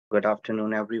Good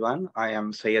afternoon, everyone. I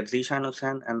am Syed Zishan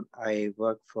Hussain, and I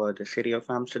work for the City of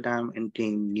Amsterdam in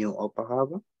Team New Upper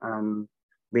Harbour, and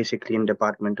basically in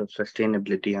Department of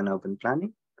Sustainability and Urban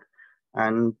Planning.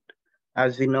 And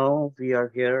as we know, we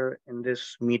are here in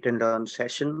this meet and learn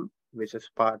session, which is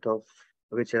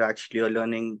actually a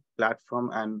learning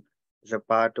platform and is a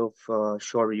part of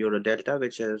Shore Euro Delta,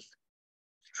 which is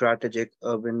strategic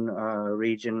urban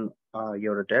region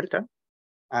Euro Delta.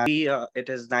 It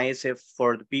is nice if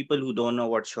for the people who don't know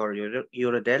what Shore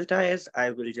Euro Delta is,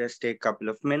 I will just take a couple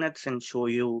of minutes and show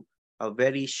you a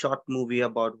very short movie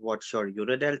about what Shore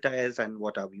Euro Delta is and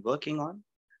what are we working on.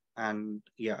 And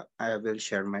yeah, I will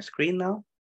share my screen now.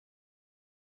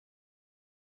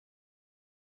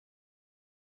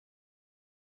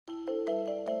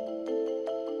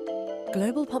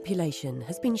 Global population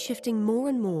has been shifting more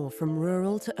and more from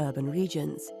rural to urban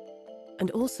regions,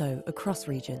 and also across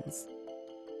regions.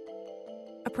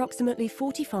 Approximately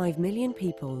 45 million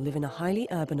people live in a highly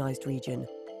urbanized region,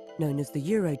 known as the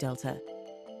Euro Delta,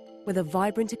 with a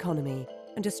vibrant economy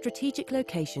and a strategic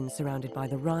location surrounded by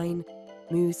the Rhine,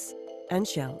 Meuse, and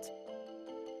Scheldt.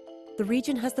 The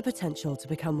region has the potential to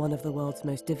become one of the world's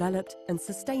most developed and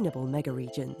sustainable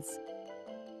megaregions.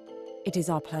 It is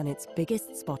our planet's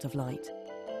biggest spot of light.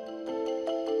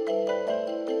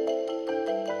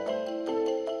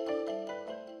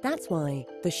 That's why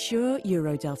the Sure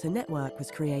Euro Delta network was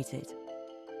created.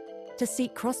 To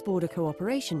seek cross-border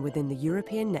cooperation within the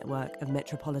European network of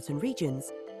metropolitan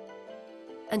regions,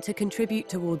 and to contribute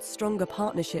towards stronger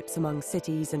partnerships among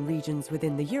cities and regions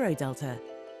within the Euro Delta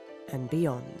and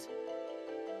beyond.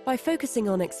 By focusing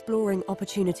on exploring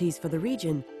opportunities for the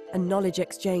region and knowledge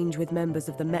exchange with members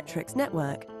of the Metrix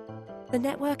network, the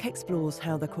network explores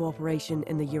how the cooperation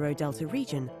in the Euro Delta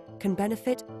region can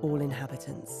benefit all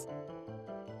inhabitants.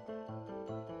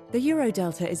 The Euro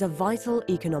Delta is a vital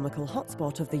economical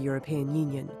hotspot of the European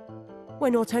Union, where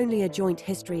not only a joint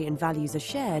history and values are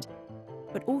shared,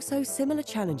 but also similar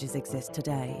challenges exist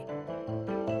today.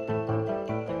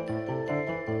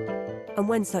 And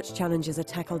when such challenges are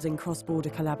tackled in cross-border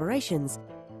collaborations,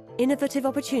 innovative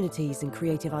opportunities and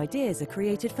creative ideas are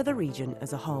created for the region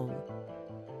as a whole.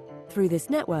 Through this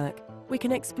network, we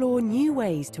can explore new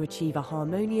ways to achieve a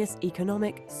harmonious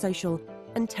economic, social,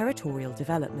 and territorial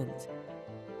development.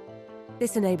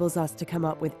 This enables us to come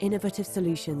up with innovative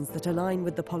solutions that align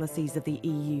with the policies of the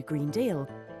EU Green Deal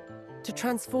to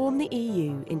transform the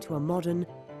EU into a modern,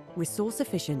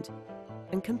 resource-efficient,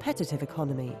 and competitive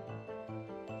economy.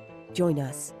 Join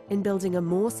us in building a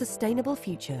more sustainable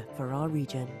future for our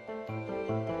region.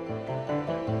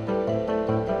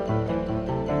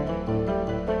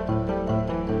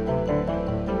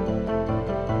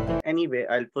 Anyway,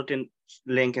 I'll put in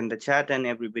link in the chat and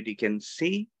everybody can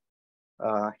see.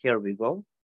 Here we go.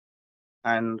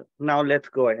 And now let's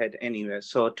go ahead anyway.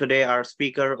 So today our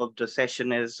speaker of the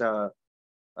session is Arjan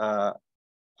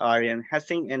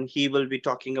Hassing, and he will be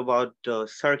talking about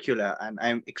CircuLaw. And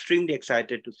I'm extremely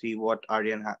excited to see what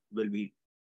Arjan will be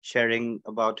sharing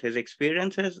about his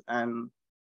experiences. And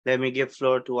let me give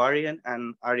floor to Arjan.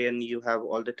 And Arjan, you have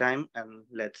all the time, and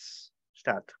let's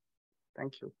start.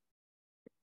 Thank you.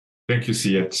 Thank you,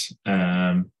 Syed.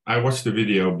 I watched the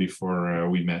video before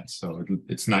we met, so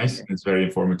it's nice. It's very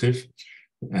informative.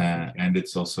 And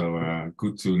it's also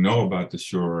good to know about the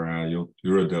Sure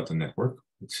Euro Delta network,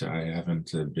 which I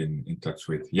haven't been in touch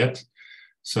with yet.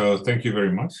 So thank you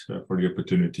very much for the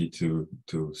opportunity to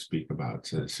speak about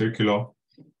CircuLaw.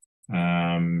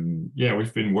 Yeah,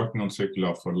 we've been working on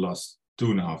CircuLaw for the last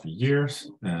 2.5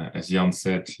 years. As Jan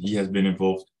said, he has been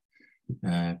involved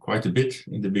quite a bit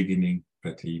in the beginning,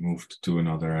 but he moved to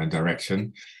another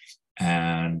direction.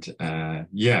 And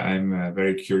yeah, I'm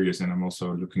very curious, and I'm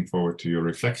also looking forward to your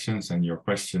reflections and your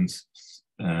questions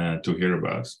to hear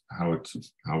about how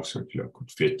CircuLaw could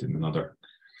fit in another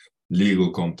legal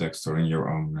context or in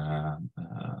your own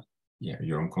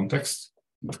context.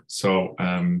 So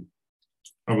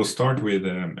I will start with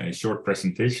a short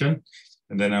presentation,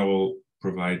 and then I will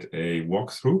provide a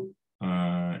walkthrough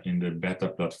in the beta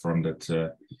platform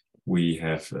that we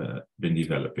have been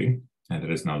developing, and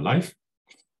it is now live.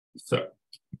 So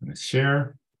I'm going to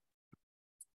share.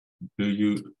 Do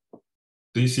you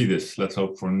see this? Let's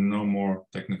hope for no more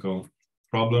technical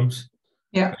problems.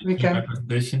 Yeah, we can. My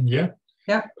presentation, yeah?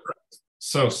 Yeah.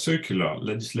 So CircuLaw,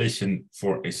 legislation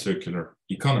for a circular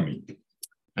economy.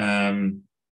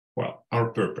 Well, our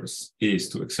purpose is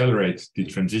to accelerate the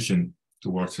transition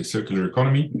towards a circular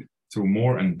economy through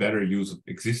more and better use of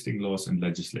existing laws and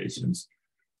legislations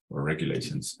or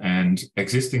regulations. And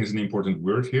existing is an important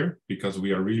word here because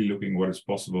we are really looking what is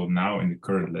possible now in the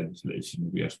current legislation.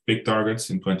 We have big targets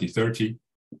in 2030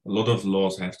 a lot of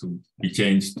laws have to be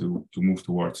changed to move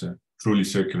towards a truly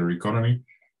circular economy,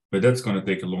 but that's going to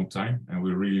take a long time, and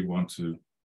we really want to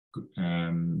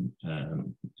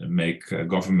make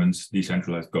governments,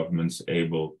 decentralized governments,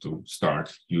 able to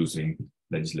start using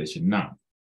legislation now.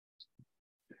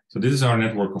 So this is our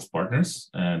network of partners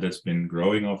that's been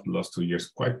growing over the last 2 years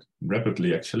quite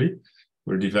rapidly, actually.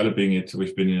 We're developing it,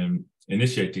 we've been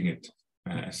initiating it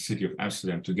as the City of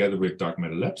Amsterdam together with Dark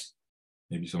Matter Labs.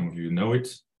 Maybe some of you know it,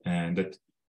 and that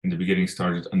in the beginning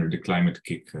started under the Climate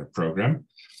Kick program.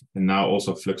 And now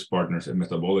also Flux Partners and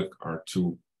Metabolic are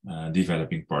two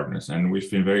developing partners. And we've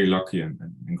been very lucky and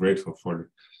grateful for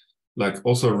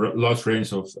also a large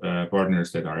range of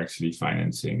partners that are actually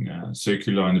financing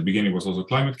CircuLaw. In the beginning was also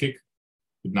Climate Kick,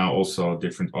 but now also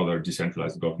different other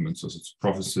decentralized governments, such as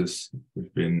provinces.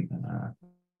 We've been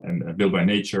and Built by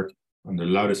Nature under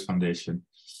the Loudest Foundation.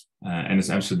 And as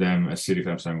Amsterdam, as City of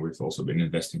Amsterdam, we've also been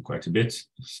investing quite a bit.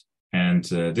 And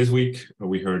this week,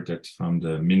 we heard that from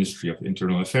the Ministry of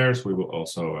Internal Affairs, we will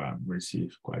also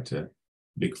receive quite a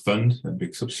big fund, a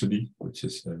big subsidy, which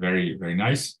is very, very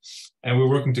nice. And we're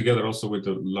working together also with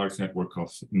a large network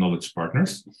of knowledge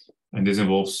partners. And this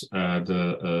involves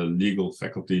the legal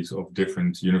faculties of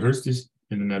different universities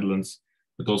in the Netherlands,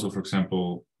 but also, for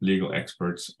example, legal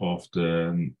experts of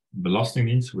the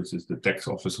Belastingdienst, which is the tax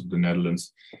office of the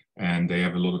Netherlands. And they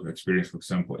have a lot of experience, for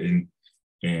example, in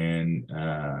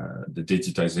the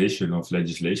digitization of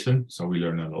legislation. So we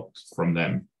learn a lot from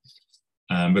them.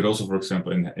 But also, for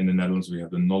example, in the Netherlands, we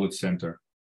have the Knowledge Center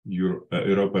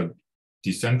Europa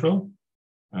Decentral,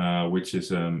 which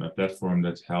is a platform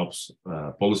that helps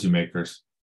policymakers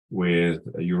with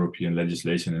European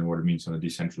legislation and what it means on a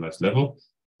decentralized level.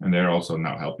 And they're also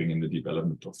now helping in the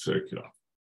development of CircuLaw.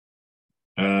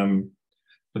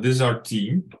 But this is our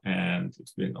team, and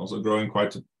it's been also growing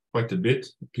quite a bit.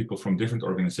 People from different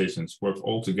organizations work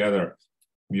all together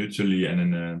mutually and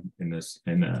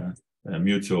in a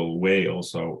mutual way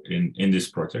also in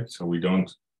this project. So we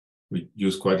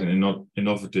use quite an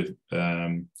innovative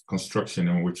construction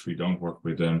in which we don't work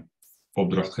with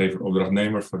opdrachtgever,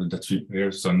 opdrachtnemer for the Dutch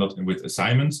here, so not with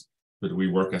assignments, but we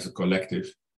work as a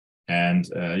collective. And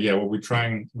what we've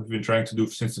been trying to do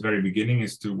since the very beginning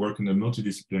is to work in a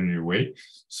multidisciplinary way.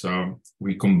 So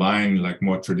we combine like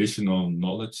more traditional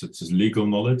knowledge, such as legal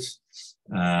knowledge,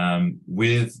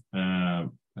 with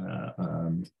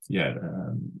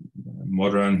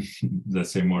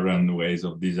modern ways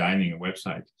of designing a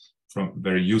website from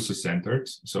very user-centered.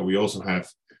 So we also have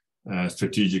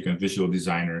strategic and visual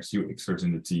designers, UXers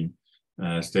in the team,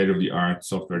 state-of-the-art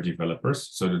software developers,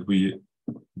 so that we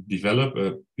develop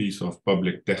a piece of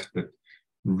public tech that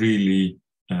really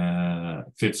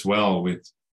fits well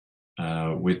with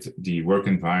the work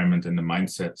environment and the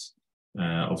mindsets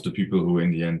of the people who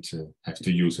in the end have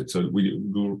to use it. So we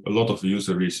do a lot of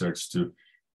user research to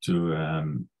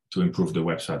improve the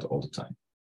website all the time.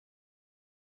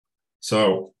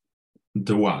 So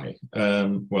the why.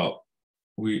 Well,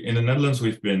 in the Netherlands,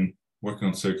 we've been working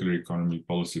on circular economy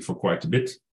policy for quite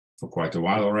a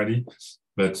while already.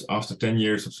 But after 10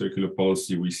 years of circular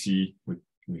policy,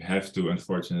 we have to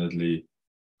unfortunately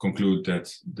conclude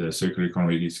that the circular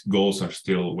economy goals are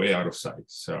still way out of sight.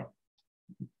 So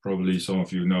probably some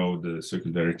of you know the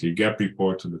Circularity Gap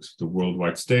Report, that looks at the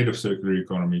worldwide state of circular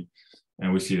economy.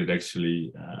 And we see that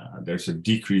actually there's a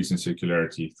decrease in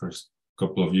circularity. First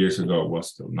couple of years ago, it was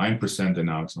still 9%, and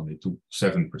now it's only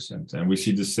 7%. And we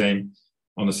see the same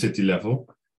on the city level,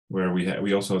 where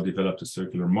we also developed a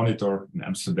circular monitor in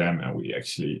Amsterdam, and we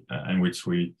actually in which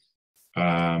we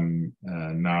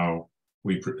now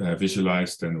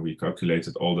visualized and we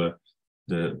calculated all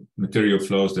the material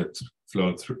flows that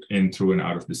flow through and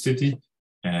out of the city,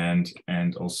 and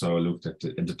also looked at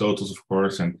the totals, of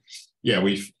course. And yeah,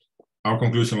 our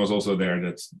conclusion was also there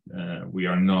that we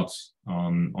are not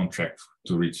on track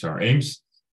to reach our aims,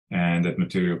 and that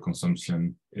material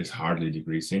consumption is hardly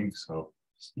decreasing. So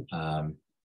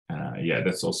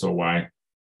that's also why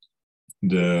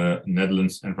the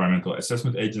Netherlands Environmental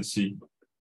Assessment Agency,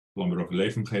 Planbureau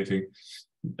Leefomgeving,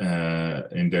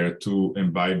 in their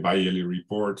bi-yearly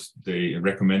report, they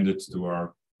recommended to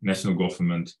our national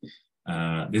government,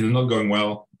 this is not going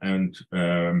well, and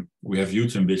we have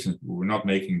huge ambitions, but we're not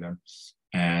making them,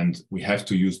 and we have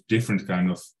to use different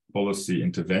kind of policy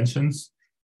interventions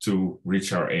to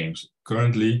reach our aims.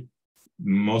 Currently,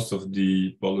 most of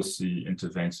the policy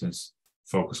interventions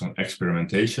focus on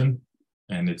experimentation,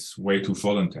 and it's way too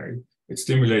voluntary. It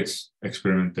stimulates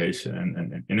experimentation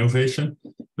and innovation,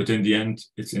 but in the end,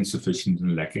 it's insufficient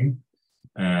and lacking.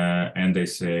 And they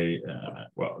say,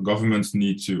 governments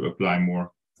need to apply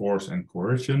more force and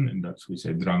coercion, and that's we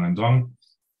say drang and dwang.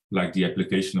 like the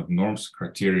application of norms,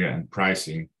 criteria, and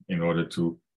pricing in order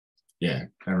to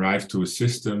arrive to a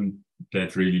system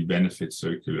that really benefits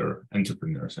circular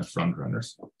entrepreneurs and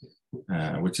frontrunners,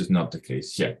 which is not the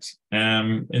case yet.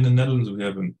 In the Netherlands, we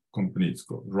have a company, it's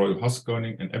called Royal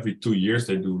Haskoning, and every 2 years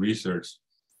they do research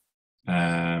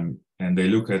and they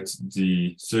look at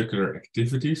the circular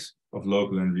activities of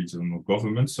local and regional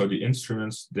governments. So the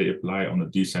instruments they apply on a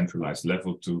decentralized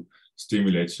level to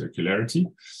stimulate circularity.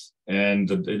 And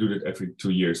they do that every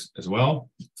 2 years as well.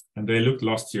 And they looked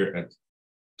last year at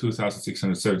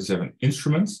 2,677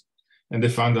 instruments, and they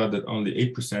found out that only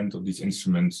 8% of these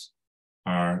instruments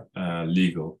are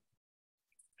legal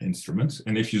instruments.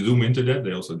 And if you zoom into that,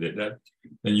 they also did that,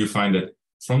 then you find that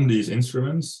from these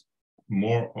instruments,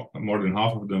 more than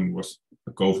half of them was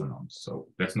a covenant. So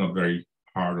that's not very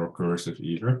hard or coercive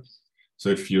either. So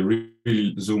if you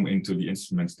really zoom into the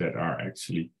instruments that are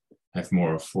actually have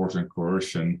more of force and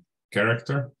coercion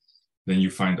character, then you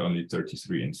find only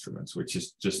 33 instruments, which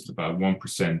is just about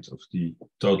 1% of the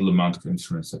total amount of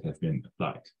instruments that have been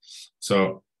applied.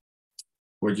 So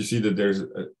what you see that there's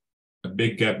a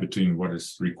big gap between what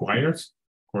is required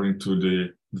according to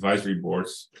the advisory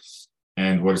boards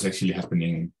and what is actually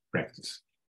happening in practice.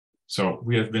 So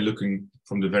we have been looking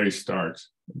from the very start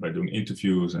by doing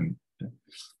interviews and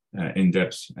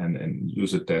in-depth and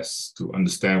user tests to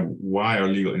understand why are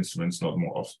legal instruments not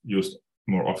used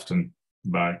more often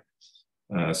by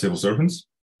civil servants.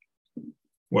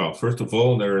 Well, first of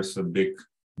all, there is a big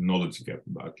knowledge gap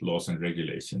about laws and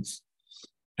regulations.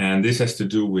 And this has to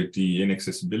do with the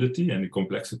inaccessibility and the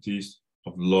complexities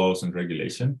of laws and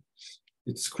regulation.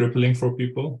 It's crippling for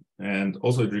people, and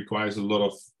also it requires a lot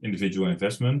of individual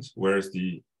investment, whereas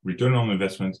the return on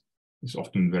investment is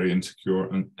often very insecure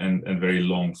and very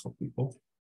long for people.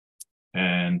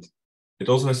 And it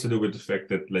also has to do with the fact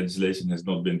that legislation has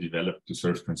not been developed to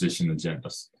serve transition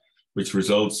agendas, which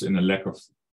results in a lack of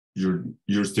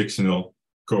jurisdictional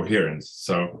coherence.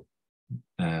 So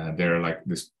there are like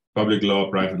this public law,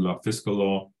 private law, fiscal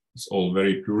law, it's all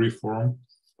very pluriform.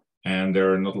 And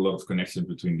there are not a lot of connections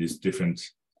between these different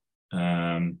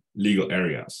legal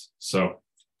areas. So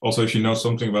also, if you know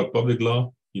something about public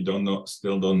law, you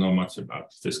still don't know much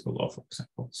about fiscal law, for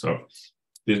example. So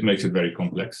this makes it very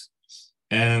complex.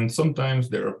 And sometimes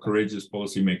there are courageous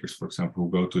policymakers, for example, who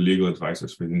go to legal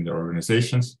advisors within their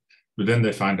organizations, but then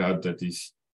they find out that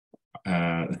these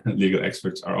legal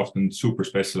experts are often super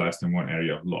specialized in one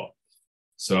area of law.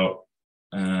 So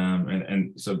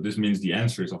so this means the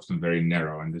answer is often very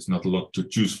narrow and there's not a lot to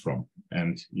choose from.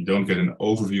 And you don't get an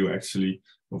overview actually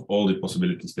of all the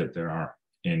possibilities that there are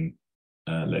in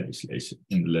legislation,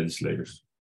 in the legislators'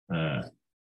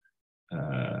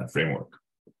 framework.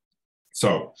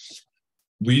 So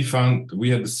we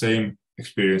had the same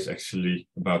experience actually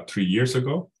about 3 years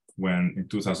ago, when in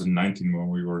 2019, when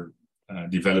we were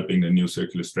developing the new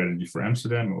circular strategy for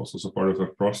Amsterdam, also part of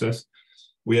our process.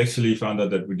 We actually found out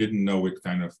that we didn't know which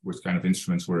kind of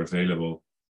instruments were available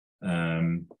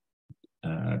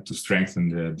to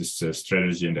strengthen this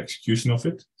strategy and execution of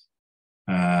it.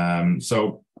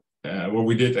 So what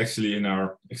we did actually in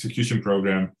our execution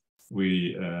program,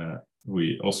 we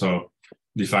also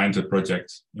defined a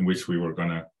project in which we were going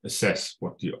to assess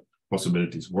what the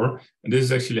possibilities were. And this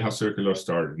is actually how CircuLaw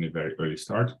started in the very early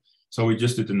start. So we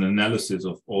just did an analysis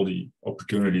of all the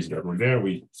opportunities that were there.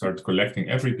 We started collecting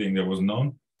everything that was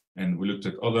known, and we looked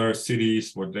at other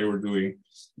cities, what they were doing.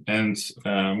 And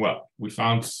well, we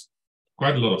found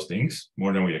quite a lot of things,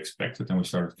 more than we expected, and we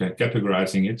started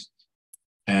categorizing it.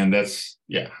 And that's,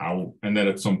 and then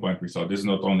at some point we thought this is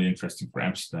not only interesting for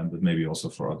Amsterdam, but maybe also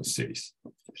for other cities.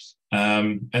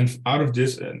 And out of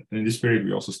this, and in this period,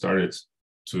 we also started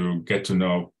to get to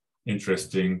know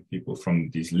interesting people from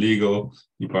these legal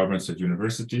departments at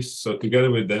universities. So together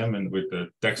with them and with the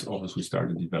tax office, we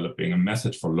started developing a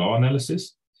method for law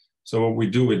analysis. So what we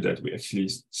do with that, we actually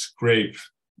scrape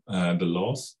the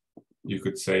laws, you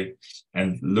could say,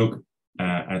 and look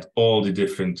at all the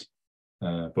different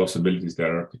possibilities that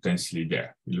are potentially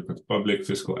there. We look at public,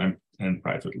 fiscal, and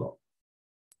private law.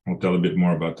 I'll tell a bit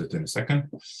more about that in a second.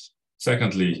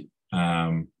 Secondly,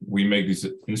 we make these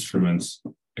instruments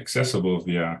accessible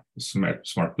via a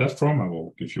smart platform. I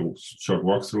will give you a short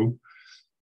walkthrough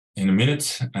in a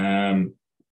minute.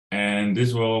 And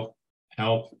this will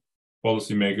help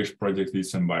policymakers, project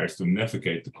leads, and buyers to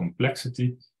navigate the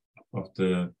complexity of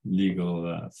the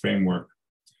legal framework.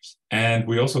 And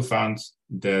we also found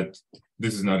that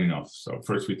this is not enough. So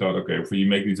first we thought, okay, if we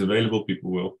make these available,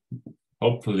 people will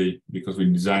hopefully, because we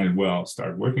design it well,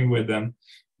 start working with them.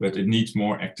 But it needs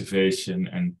more activation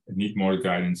and it needs more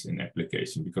guidance in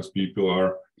application, because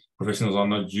professionals are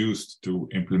not used to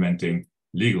implementing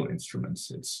legal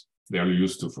instruments. They are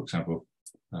used to, for example,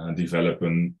 develop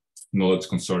a knowledge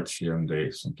consortium.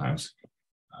 They sometimes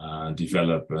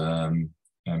develop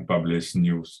and publish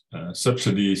new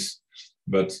subsidies,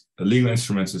 but legal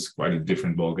instruments is quite a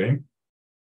different ballgame.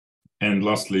 And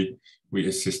lastly, we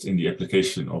assist in the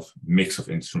application of mix of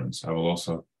instruments. I will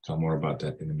also tell more about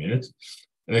that in a minute.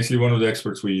 And actually, one of the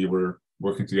experts we were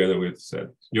working together with said,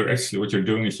 what you're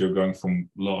doing is you're going from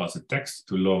law as a text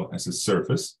to law as a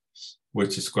service,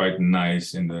 which is quite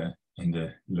nice in the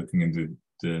looking into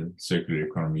the circular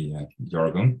economy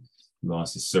jargon, law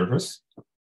as a service.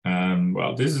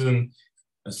 Well, this is a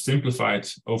simplified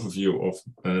overview of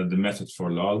the method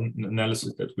for law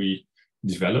analysis that we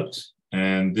developed.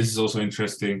 And this is also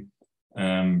interesting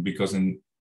because in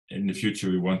the future,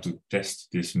 we want to test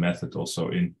this method also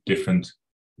in different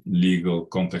legal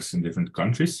contexts in different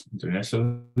countries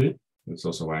internationally. That's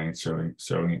also why I'm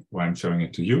showing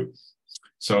it to you.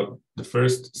 So the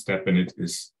first step in it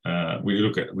is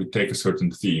we take a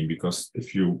certain theme, because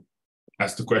if you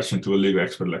ask the question to a legal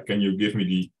expert, like, can you give me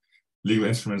the legal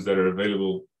instruments that are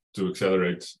available to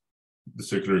accelerate the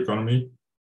circular economy?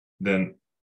 Then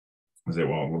I say,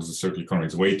 well, what is the circular economy?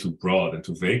 It's way too broad and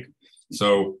too vague.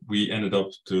 So we ended up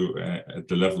at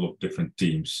the level of different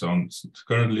teams. So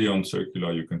currently on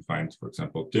CircuLaw, you can find, for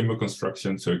example, timber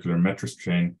construction, circular mattress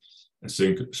train, and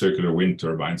circular wind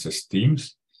turbines as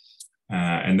teams.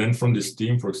 And then from this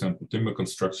team, for example, timber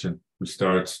construction, we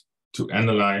start to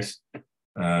analyze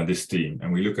this team,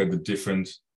 and we look at the different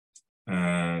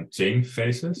chain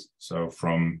phases. So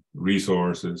from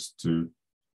resources to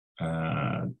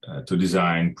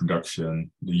design,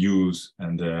 production, the use,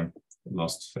 and the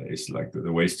last phase, like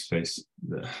the waste phase,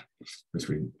 which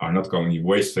we are not calling the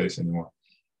waste phase anymore.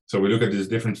 So we look at these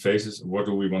different phases. What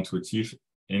do we want to achieve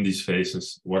in these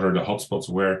phases? What are the hotspots?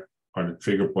 Where are the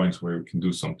trigger points where we can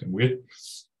do something with?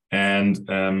 And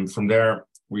from there,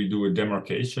 we do a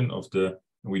demarcation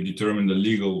we determine the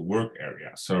legal work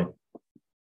area. So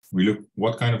we look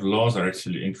what kind of laws are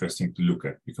actually interesting to look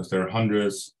at, because there are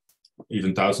hundreds,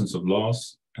 even thousands of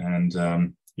laws. And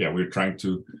we're trying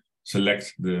to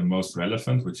select the most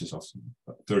relevant, which is often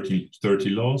 30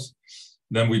 laws.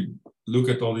 Then we look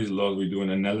at all these laws, we do an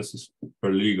analysis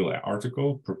per legal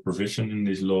article, per provision in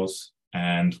these laws,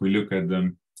 and we look at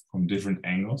them from different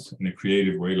angles in a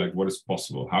creative way, like what is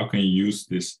possible? How can you use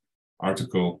this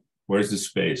article? Where's the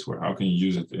space? How can you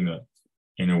use it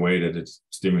in a way that it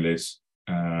stimulates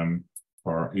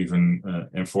or even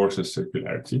enforces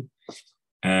circularity?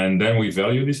 And then we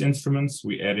value these instruments,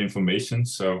 we add information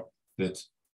so that,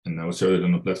 and I will show that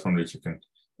on the platform, that you can,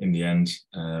 in the end,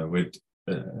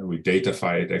 we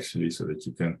datafy it actually, so that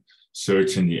you can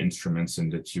search in the instruments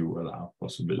and that you allow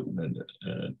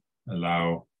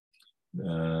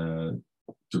to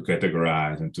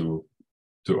categorize and to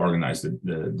organize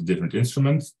the different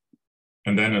instruments.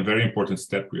 And then a very important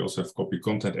step, we also have copy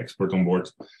content expert on board,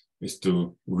 is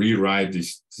to rewrite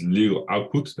this legal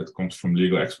output that comes from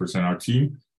legal experts in our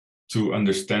team to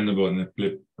understandable and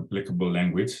applicable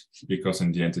language, because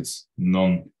in the end it's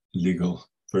non-legal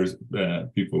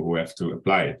people who have to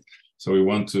apply it. So we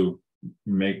want to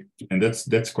make, and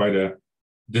that's quite a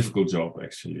difficult job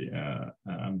actually,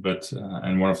 but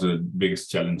one of the biggest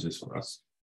challenges for us.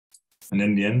 And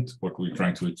in the end, what we're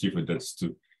trying to achieve with that is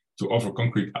to offer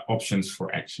concrete options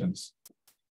for actions.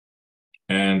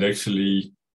 And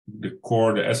actually, the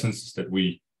essence is that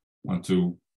we want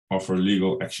to offer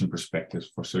legal action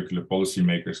perspectives for circular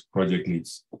policymakers, project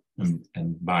leads,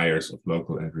 and buyers of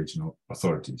local and regional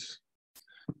authorities.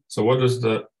 So what does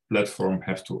the platform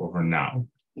have to offer now?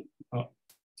 Oh,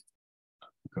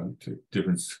 going to a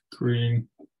different screen.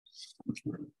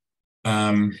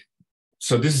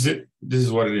 So this is it. This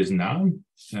is what it is now.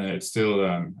 It's still,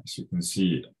 as you can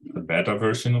see, a beta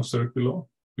version of CircuLaw.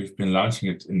 We've been launching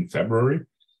it in February.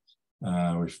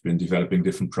 We've been developing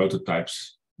different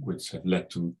prototypes, which have led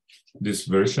to this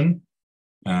version.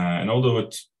 And although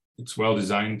it's well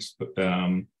designed, but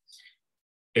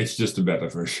it's just a beta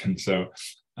version. So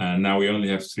now we only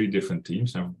have 3 different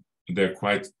teams. Now they're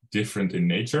quite different in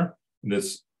nature.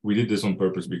 We did this on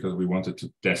purpose because we wanted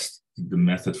to test the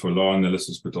method for law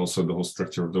analysis, but also the whole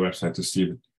structure of the website to see if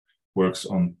it works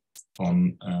on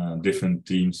different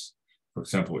teams, for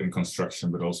example, in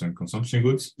construction, but also in consumption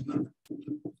goods.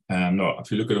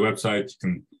 If you look at the website, you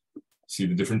can see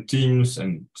the different teams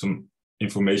and some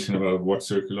information about what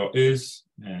CircuLaw is.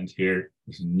 And here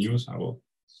is the news. I will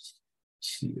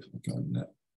see if we can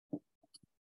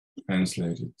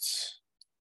translate it.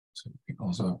 So we can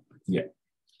also,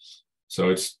 So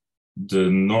it's the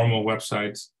normal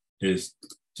website is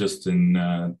just in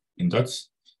Dutch.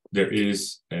 There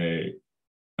is a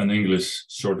an English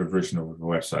shorter version of the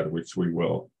website, which we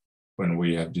will, when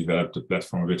we have developed the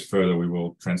platform a bit further, we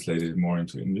will translate it more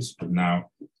into English. But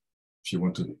now, if you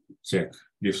want to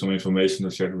give some information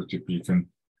or share it with people, you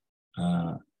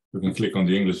can click on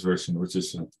the English version, which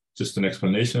is just an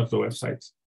explanation of the website.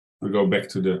 We go back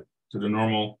to the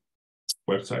normal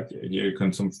website. Here you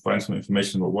can find some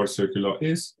information about what CircuLaw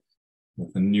is. We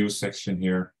have a news section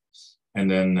here. And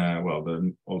then,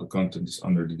 all the content is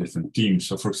under the different teams.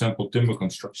 So for example, timber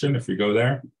construction, if we go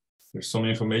there, there's some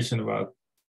information about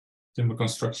timber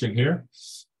construction here.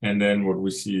 And then what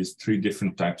we see is 3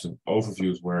 different types of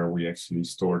overviews where we actually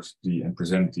stored and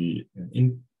present the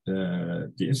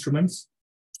instruments.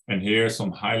 And here are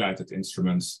some highlighted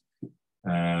instruments.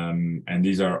 And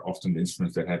these are often the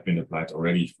instruments that have been applied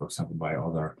already, for example, by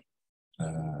other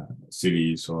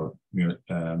cities or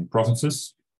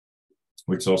provinces,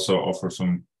 which also offer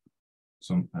some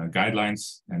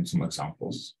guidelines and some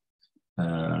examples.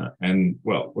 And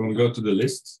when we go to the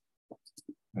list,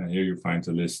 here you find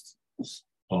a list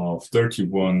of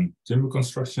 31 timber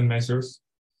construction measures,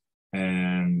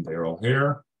 and they're all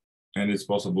here. And it's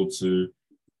possible to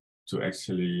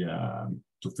actually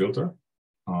filter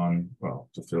on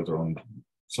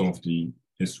some of the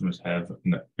instruments have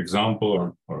an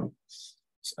example or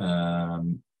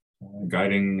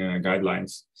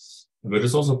guidelines. But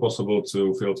it's also possible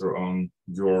to filter on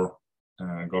your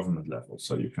government level.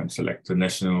 So you can select the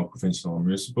national, provincial, or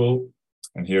municipal.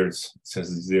 And here it says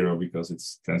 0 because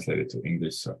it's translated to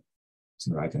English, so it's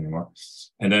not right anymore.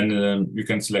 And then you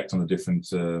can select on the different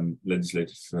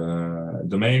legislative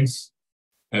domains,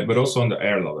 but also on the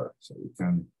R ladder. So you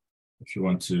can, if you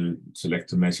want to select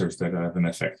the measures that have an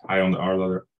effect high on the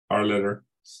R ladder,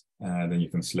 then you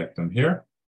can select them here.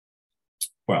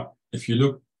 Well, if you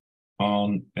look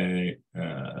on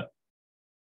for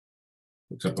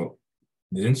example,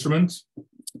 the instrument,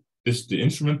 this is the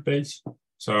instrument page.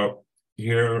 So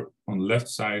here on the left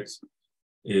side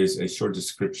is a short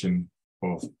description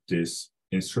of this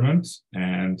instrument,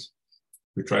 and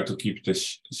we try to keep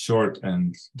this short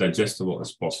and digestible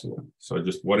as possible. So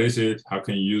just what is it, how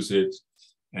can you use it,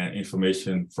 and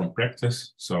information from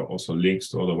practice. So also links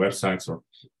to other websites or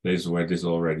places where this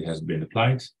already has been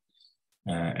applied.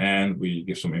 And we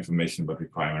give some information about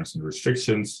requirements and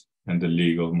restrictions and the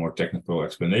legal, more technical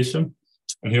explanation.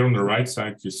 And here on the right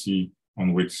side, you see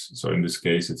on which, so in this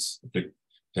case, it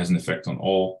has an effect on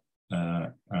all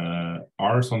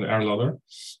R's on the R ladder.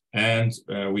 And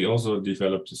we also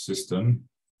developed a system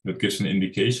that gives an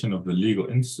indication of the legal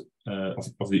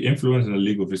of the influence and the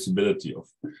legal visibility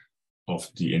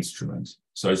of the instrument.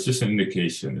 So it's just an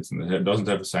indication. It doesn't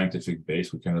have a scientific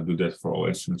base. We cannot do that for all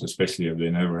instruments, especially if they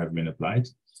never have been applied.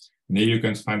 And here you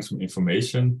can find some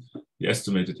information. The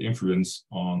estimated influence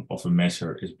of a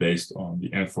measure is based on the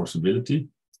enforceability,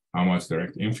 how much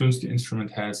direct influence the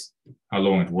instrument has, how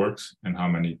long it works, and how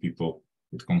many people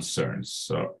it concerns.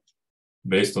 So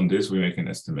based on this, we make an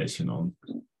estimation on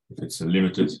if it's a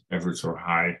limited, average, or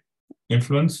high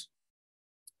influence.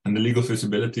 And the legal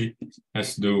visibility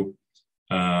has to do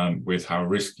with how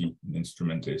risky an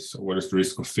instrument is. So what is the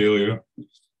risk of failure?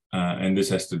 And this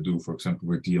has to do, for example,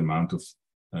 with the amount of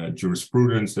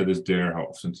jurisprudence that is there, how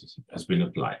often it has been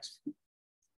applied.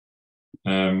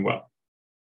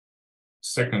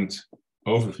 Second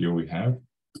overview we have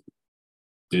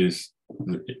is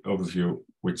the overview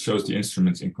which shows the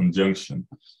instruments in conjunction.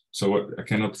 So I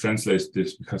cannot translate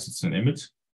this because it's an image,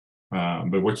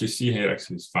 but what you see here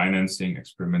actually is financing,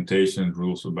 experimentation,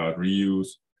 rules about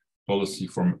reuse, policy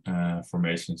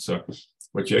formation. So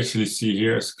what you actually see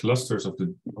here is clusters of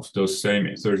those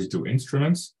same 32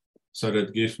 instruments. So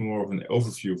that gives more of an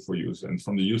overview for use. And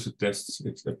from the user tests,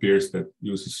 it appears that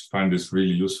users find this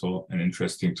really useful and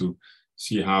interesting to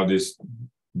see how these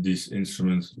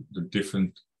instruments,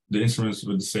 the instruments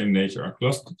with the same nature are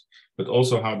clustered, but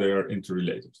also how they are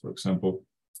interrelated. For example,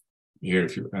 here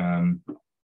if you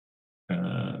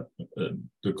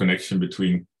the connection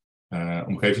between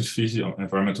omgevingsvisie,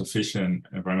 environmental vision, and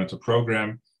environmental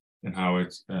program, and how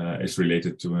it is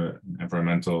related to an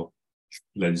environmental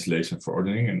legislation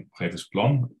verordening and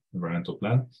omgevingsplan, environmental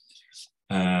plan.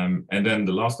 And then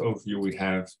the last overview we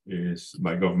have is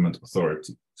by government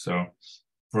authority. So,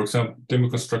 for example, timber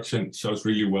construction shows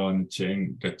really well in the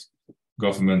chain that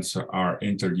governments are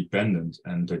interdependent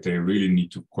and that they really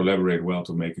need to collaborate well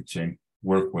to make a chain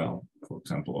work well. For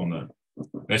example, on a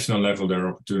national level, there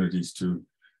are opportunities to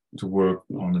work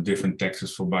on the different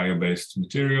taxes for bio-based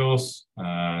materials,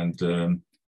 and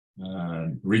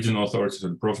regional authorities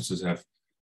and provinces have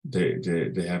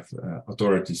they have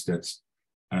authorities that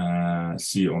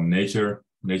see on nature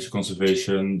nature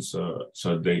conservation, so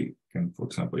they can, for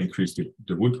example, increase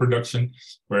the wood production,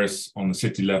 whereas on the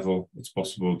city level, it's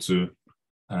possible to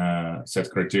set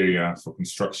criteria for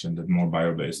construction that more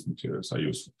bio-based materials are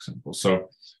used, for example. So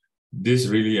this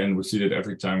really, and we see that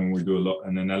every time when we do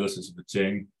an analysis of the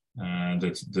chain,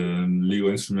 that the legal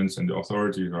instruments and the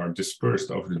authorities are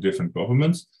dispersed over the different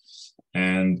governments,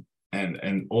 and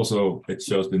also it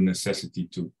shows the necessity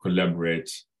to collaborate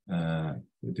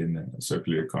within a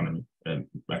circular economy, and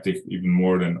I think even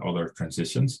more than other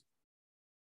transitions.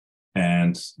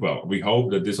 And well, we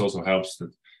hope that this also helps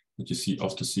that you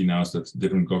often see now is that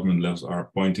different government levels are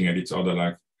pointing at each other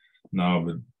like, no,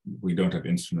 but we don't have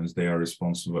instruments, they are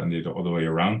responsible, and the other way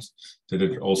around. That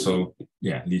it also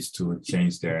leads to a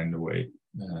change there in the way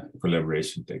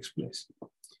collaboration takes place.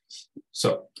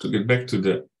 So to get back to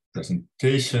the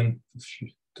presentation,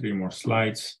 3 more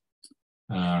slides.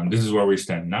 This is where we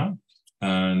stand now,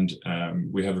 and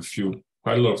we have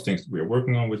quite a lot of things that we are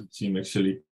working on with the team.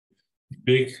 Actually,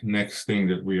 big next thing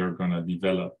that we are going to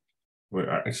develop, we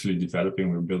are actually developing,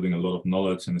 we're building a lot of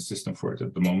knowledge and a system for it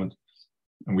at the moment.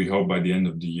 And we hope by the end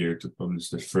of the year to publish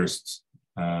the first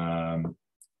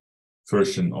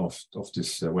version of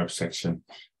this web section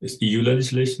is EU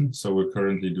legislation. So we're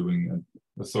currently doing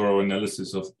a thorough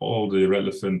analysis of all the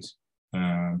relevant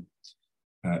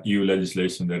EU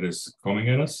legislation that is coming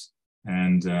at us,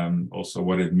 and also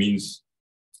what it means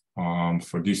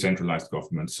for decentralized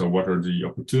government. So what are the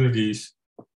opportunities?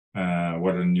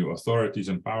 What are the new authorities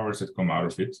and powers that come out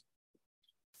of it?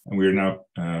 And we are now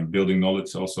building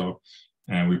knowledge also,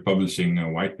 and we're publishing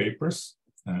white papers,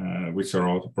 which are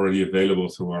already available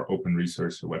through our open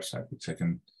research website, which I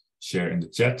can share in the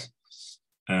chat.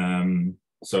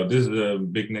 So this is a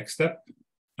big next step.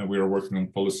 And we are working on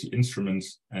policy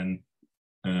instruments and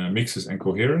mixes and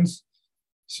coherence.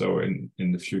 So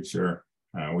in the future,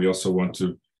 we also want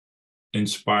to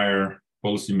inspire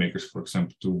policymakers, for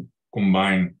example, to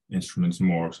combine instruments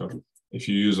more. So if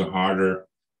you use a harder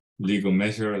legal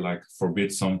measure, like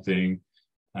forbid something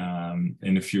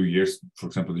in a few years, for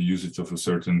example, the usage of a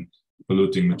certain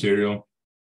polluting material,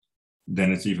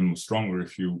 then it's even stronger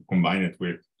if you combine it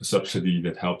with a subsidy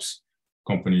that helps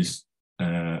companies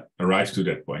arrive to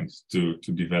that point to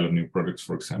develop new products,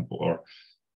 for example,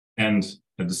 and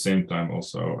at the same time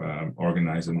also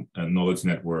organize a knowledge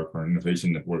network or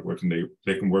innovation network where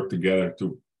they can work together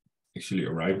to actually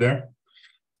arrive there.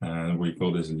 We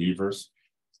call this levers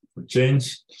for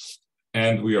change.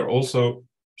 And we are also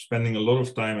spending a lot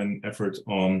of time and effort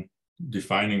on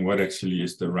defining what actually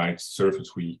is the right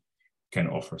service we can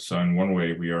offer. So in one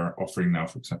way, we are offering now,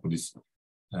 for example, these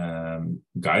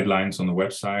guidelines on the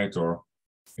website, or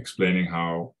explaining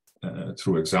how,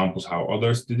 through examples, how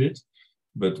others did it.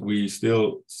 But we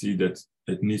still see that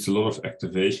it needs a lot of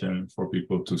activation for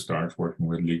people to start working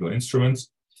with legal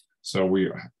instruments. So we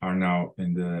are now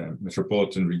in the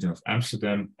metropolitan region of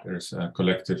Amsterdam. There's a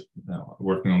collective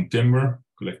working on timber,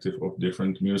 collective of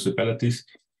different municipalities.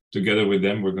 Together with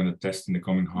them, we're going to test in the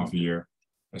coming half year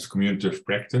as community of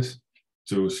practice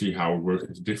to see how it works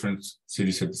if different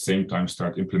cities at the same time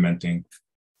start implementing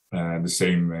the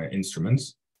same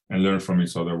instruments and learn from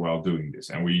each other while doing this.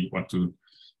 And we want to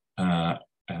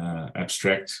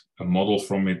abstract a model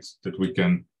from it that we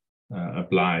can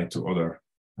apply to other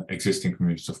existing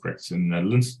communities of practice in the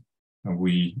Netherlands. And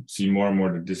we see more and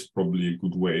more that this is probably a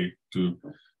good way to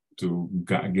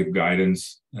give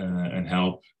guidance and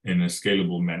help in a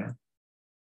scalable manner.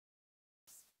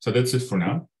 So that's it for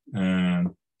now. I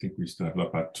think we still have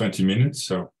about 20 minutes,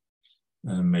 so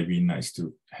maybe nice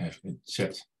to have a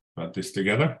chat about this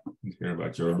together and hear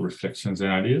about your reflections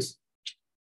and ideas.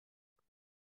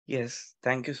 Yes,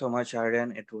 thank you so much,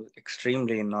 Arjan. It was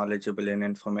extremely knowledgeable and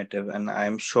informative, and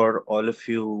I'm sure all of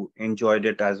you enjoyed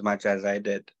it as much as I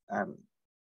did. And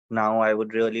now I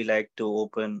would really like to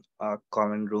open a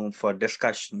common room for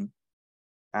discussion,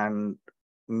 and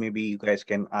maybe you guys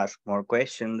can ask more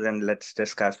questions and let's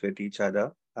discuss with each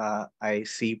other. I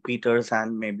see Peter's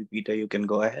hand. Maybe Peter, you can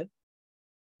go ahead.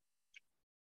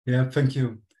 Yeah, thank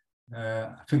you. I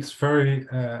think it's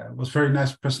was very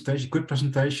nice presentation, good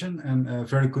presentation, and a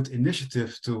very good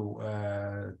initiative to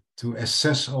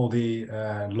assess all the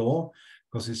law,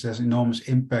 because it has enormous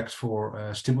impact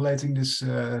for stimulating this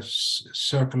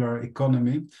circular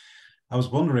economy. I was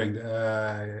wondering,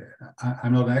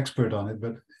 I'm not an expert on it,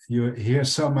 but you hear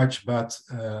so much about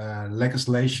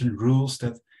legislation rules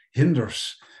that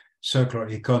hinders circular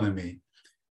economy.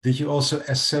 Did you also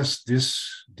assess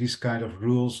these kind of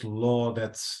rules, law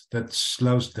that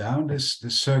slows down this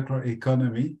circular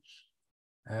economy?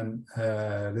 And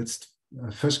that's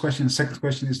the first question. The second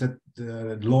question is that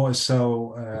the law is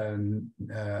so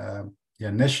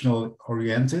national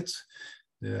oriented.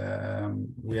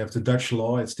 We have the Dutch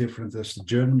law; it's different as the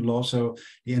German law. So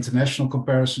the international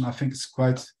comparison, I think, it's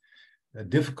quite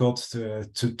difficult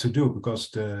to do because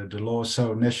the law is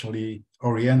so nationally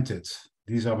oriented.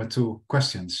 These are my two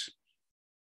questions.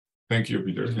 Thank you,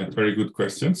 Peter. Yeah, very good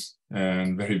questions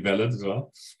and very valid as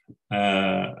well.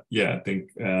 I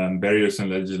think barriers and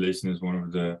legislation is one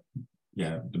of the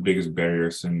biggest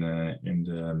barriers in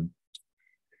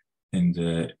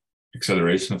the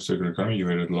acceleration of circular economy. You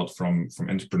heard it a lot from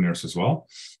entrepreneurs as well.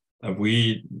 What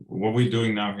we're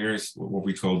doing now here is what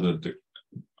we call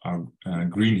our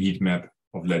green heat map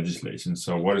of legislation.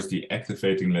 So what is the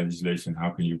activating legislation?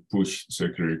 How can you push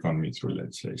circular economy through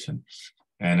legislation?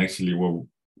 And actually, what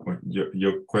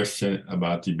your question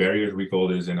about the barriers, we call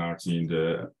this in our team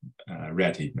the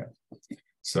red heat map.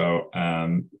 So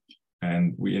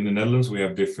and we in the Netherlands, we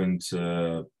have different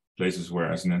places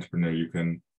where as an entrepreneur you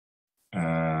can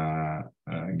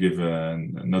give a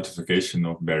notification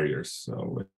of barriers.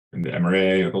 So in the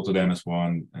MRA, Rotterdam is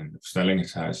one, and Stelling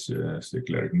has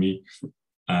Circular Economy.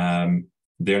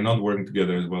 They're not working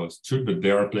together as well as it should, but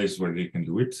there are places where they can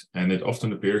do it. And it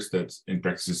often appears that in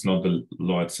practice, it's not the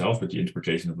law itself, but the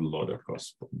interpretation of the law that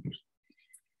causes problems.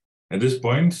 At this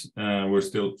point, we're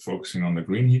still focusing on the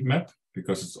green heat map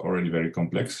because it's already very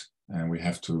complex and we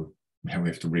have to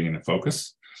bring in a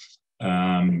focus.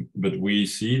 But we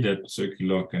see that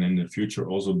CircuLaw can in the future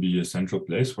also be a central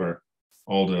place where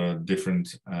all the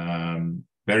different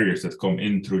barriers that come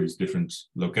in through these different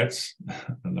locates,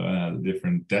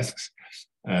 different desks,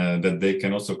 that they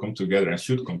can also come together and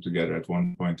should come together at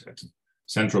one point at a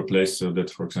central place, so that,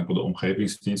 for example, the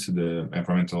omgevingsdiensten, the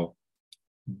environmental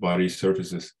body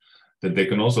services, that they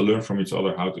can also learn from each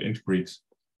other how to interpret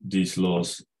these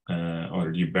laws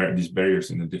or these barriers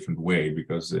in a different way,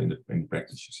 because in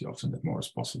practice you see often that more is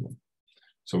possible.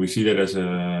 So we see that as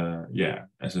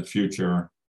a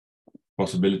future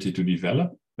possibility to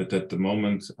develop, but at the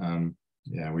moment,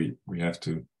 we have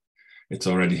to. It's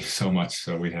already so much,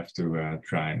 so we have to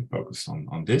try and focus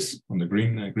on the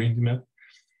green map.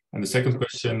 And the second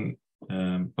question,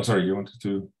 sorry, you wanted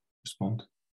to respond?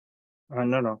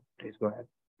 No, please go ahead.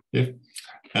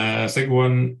 Yeah. Second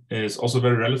one is also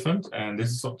very relevant, and this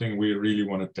is something we really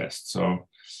want to test. So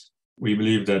we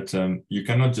believe that you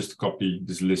cannot just copy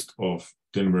this list of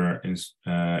timber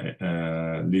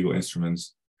legal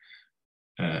instruments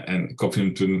and copy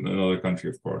them to another country,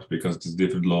 of course, because it's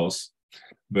different laws.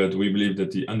 But we believe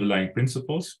that the underlying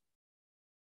principles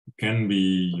can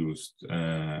be used.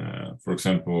 For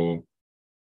example,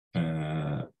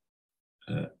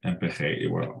 MPG.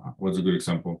 Well, what's a good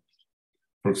example?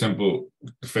 For example,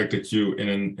 the fact that you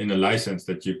in a license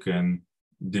that you can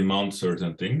demand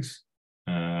certain things,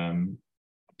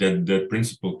 that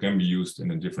principle can be used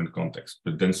in a different context.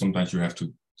 But then sometimes you have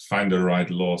to find the right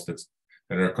laws that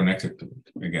are connected to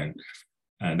it again.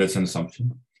 That's an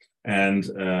assumption. And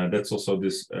that's also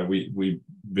this, we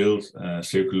build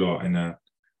CircuLaw in a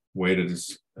way that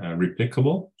is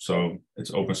replicable. So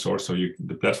it's open source. So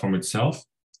the platform itself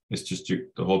is just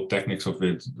the whole techniques of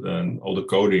it, and all the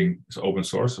coding is open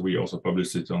source. So we also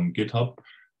publish it on GitHub,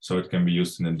 so it can be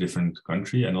used in a different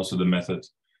country. And also the method,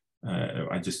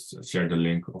 I just shared the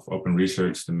link of open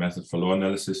research, the method for law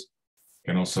analysis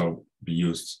can also be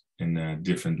used in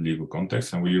different legal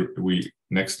contexts. And we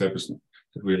next step is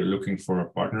that we're looking for a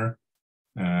partner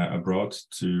abroad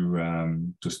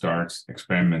to start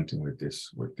experimenting with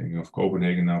this. We're thinking of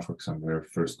Copenhagen now, for example, our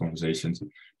first conversations,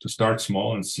 to start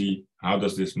small and see how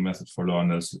does this method for law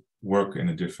analysis work in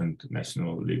a different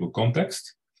national legal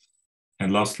context.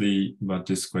 And lastly, about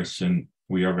this question,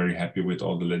 we are very happy with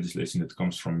all the legislation that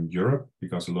comes from Europe,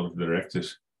 because a lot of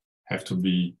directives have to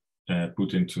be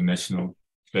put into national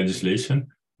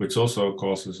legislation, which also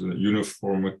causes a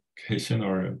uniformication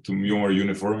or to more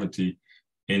uniformity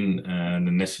in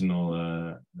the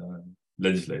national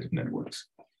legislative networks.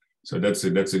 So that's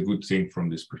a good thing from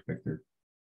this perspective.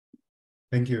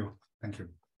 Thank you. Thank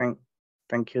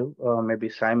you. Maybe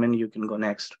Simon, you can go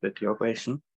next with your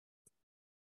question.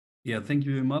 Yeah, thank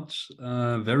you very much.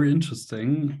 Very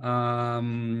interesting.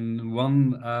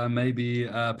 One maybe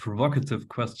a provocative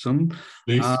question.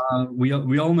 Please.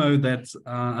 We all know that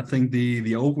I think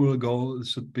the overall goal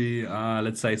should be,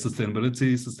 let's say,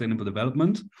 sustainability, sustainable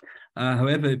development.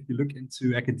 However, if you look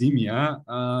into academia,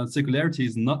 circularity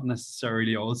is not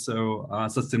necessarily also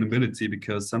sustainability,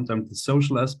 because sometimes the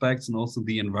social aspects and also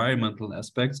the environmental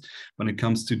aspects when it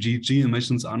comes to GHG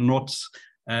emissions are not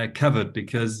covered,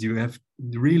 because you have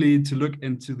really to look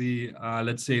into the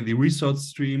let's say the resource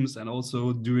streams, and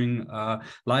also doing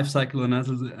life cycle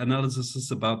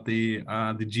analysis about the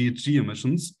GHG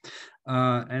emissions.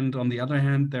 And on the other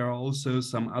hand, there are also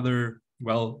some other,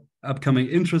 well, upcoming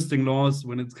interesting laws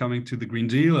when it's coming to the Green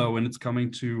Deal, or when it's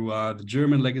coming to the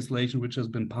German legislation, which has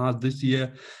been passed this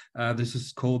year. This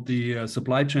is called the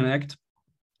Supply Chain Act.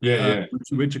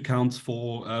 Which accounts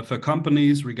for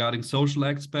companies regarding social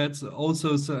aspects,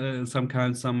 also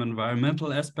some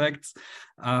environmental aspects,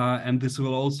 and this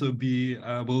will also be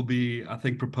I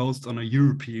think proposed on a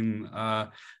European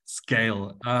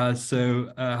scale.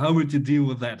 So how would you deal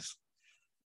with that?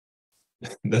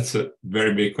 That's a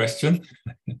very big question.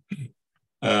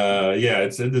 Yeah,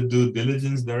 it's the due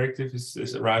diligence directive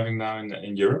is arriving now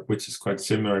in Europe, which is quite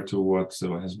similar to what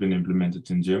has been implemented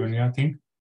in Germany, I think.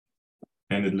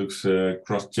 And it looks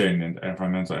cross-chain and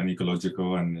environmental and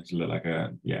ecological, and it's like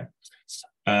a, yeah.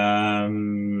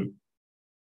 Can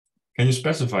you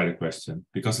specify the question,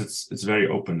 because it's very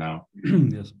open now?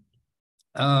 Yes.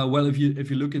 Well, if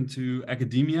you look into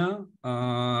academia,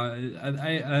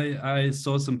 I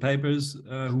saw some papers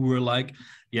who were like,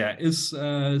 yeah, is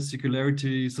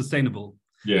circularity sustainable?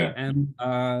 Yeah. And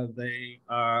they,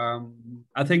 I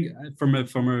think from a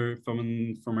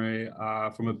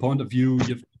point of view,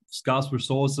 you've scarce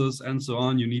resources and so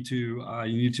on, you need to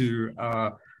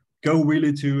go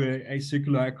really to a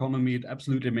circular economy. It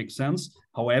absolutely makes sense.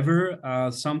 However,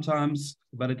 sometimes,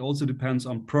 but it also depends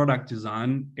on product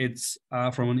design. It's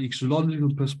from an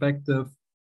ecological perspective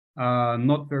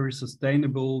not very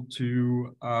sustainable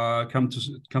to come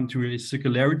to a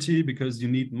circularity, because you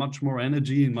need much more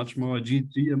energy and much more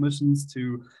GHG emissions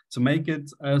to make it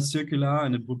circular,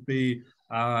 and it would be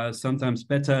sometimes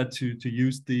better to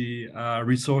use the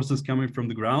resources coming from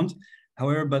the ground.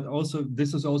 However, but also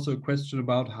this is also a question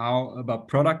about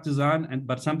product design,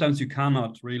 but sometimes you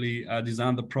cannot really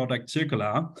design the product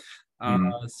circular.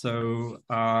 So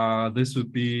this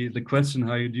would be the question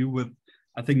how you deal with,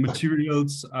 I think,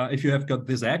 materials. If you have got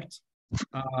this act,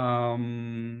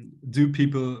 do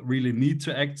people really need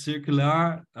to act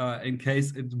circular in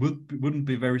case it wouldn't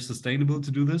be very sustainable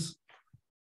to do this?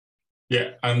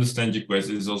 Yeah, I understand your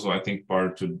question. It's also, I think,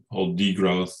 part of the whole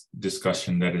degrowth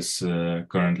discussion that is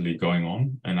currently going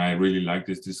on. And I really like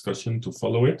this discussion to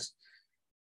follow it.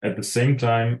 At the same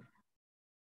time,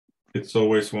 it's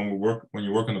always when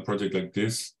you work on a project like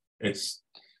this,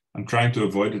 I'm trying to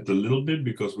avoid it a little bit,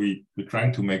 because we're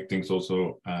trying to make things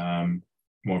also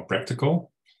more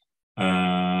practical.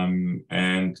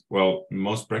 And well,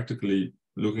 most practically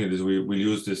looking at this, we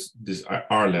use this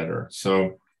R ladder.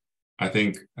 So I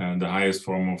think the highest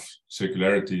form of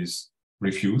circularity is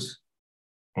refuse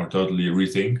or totally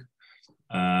rethink.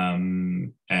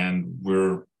 And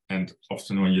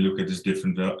often when you look at these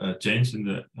different chains in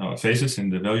the phases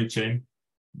in the value chain,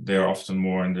 they are often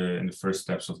more in the first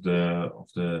steps of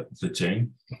the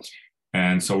chain.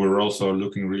 And so we're also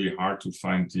looking really hard to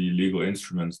find the legal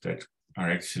instruments that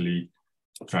are actually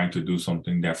trying to do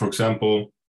something there. For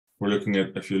example, we're looking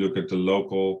at, if you look at the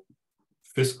local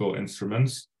fiscal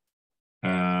instruments, we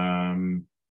are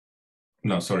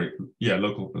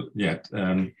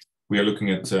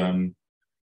looking at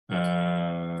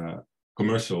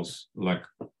commercials, like,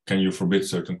 can you forbid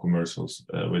certain commercials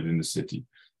within the city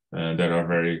that are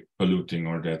very polluting,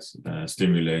 or that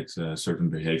stimulate certain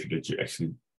behavior that you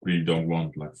actually really don't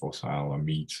want, like fossil or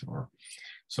meat, or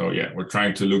so. Yeah, we're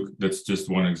trying to look. That's just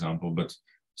one example, but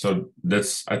so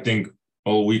that's, I think,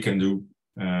 all we can do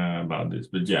about this.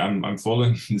 But yeah, I'm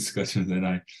following the discussions, and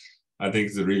I think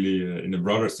it's really, in a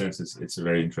broader sense, it's a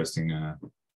very interesting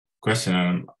question.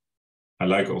 And I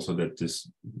like also that this,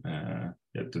 the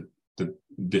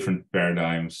different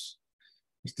paradigms,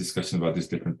 this discussion about these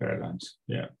different paradigms.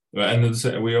 Yeah, and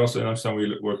we also in Amsterdam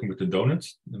we're working with the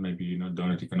donuts, maybe you know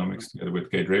donut economics, together with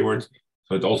Kate Rayward.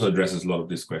 So it also addresses a lot of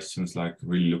these questions, like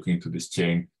really looking into this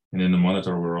chain. And in the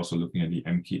monitor, we're also looking at the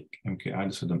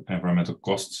MKI, so the environmental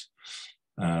costs,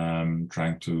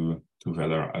 trying to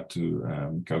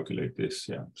calculate this.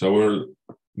 Yeah, so we're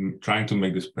trying to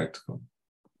make this practical.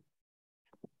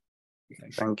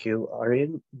 Thank you,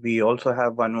 Arjan. We also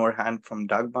have one more hand from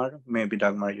Dagmar. Maybe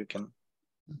Dagmar, you can.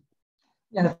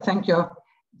 Yeah, thank you.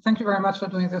 Thank you very much for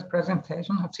doing this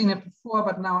presentation. I've seen it before,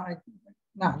 but now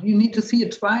you need to see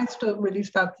it twice to really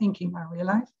start thinking, I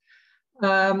realize.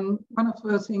 One of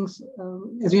the things,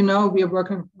 as you know, we are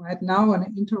working right now on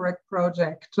an Interact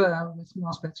project with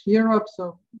Northwest Europe.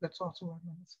 So that's also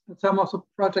some of the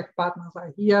project partners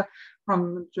are here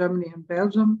from Germany and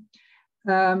Belgium.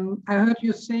 I heard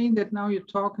you saying that now you're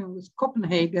talking with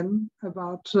Copenhagen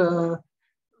about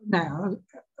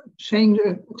change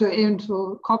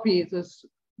to copy this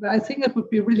I think it would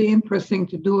be really interesting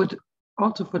to do it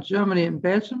also for Germany and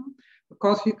Belgium,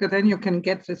 because then you can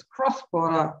get this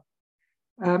cross-border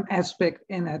aspect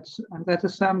in it. And that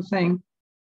is something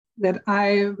that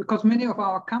because many of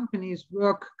our companies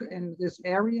work in this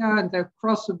area and they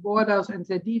cross the borders and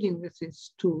they're dealing with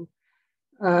these two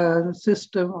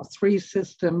three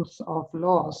systems of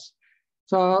laws.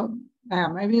 So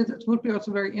maybe it would be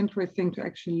also very interesting to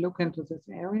actually look into this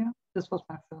area. This was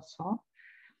my first thought.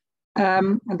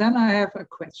 And then I have a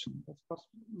question. This was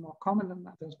more common than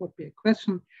that. This would be a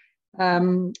question.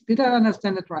 Did I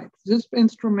understand it right? This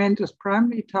instrument is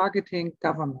primarily targeting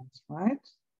governments, right?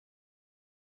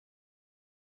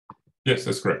 Yes,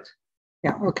 that's correct.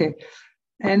 Yeah, okay.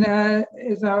 And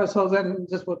so then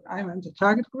this would, I'm in the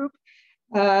target group.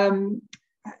 And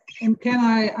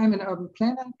I'm an urban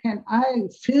planner, can I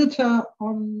filter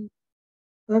on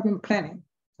urban planning?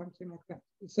 Something like that.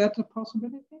 Is that a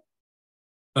possibility?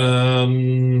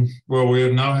 Well,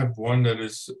 we now have one that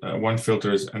is, one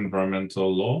filter is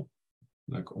environmental law,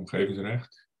 like omgevingsrecht,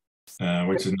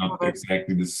 which is not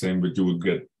exactly the same, but you will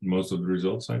get most of the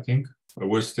results, I think. But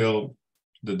we're still,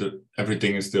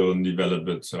 everything is still in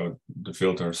development, so the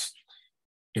filters,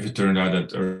 if it turned out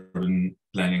that urban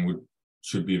planning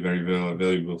should be a very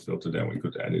valuable filter, then we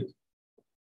could add it.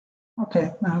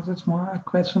 Okay, now that's more a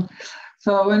question.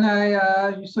 So when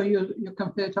so you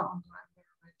can filter on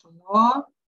environmental law,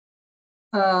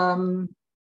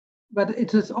 but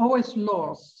it is always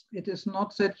laws. It is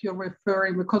not that you're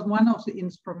referring, because one of the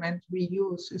instruments we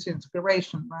use is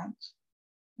inspiration, right?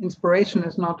 Inspiration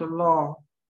is not a law.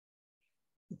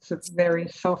 It's a very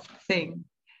soft thing.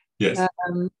 Yes.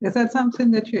 Is that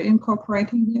something that you're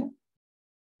incorporating here?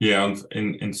 Yeah,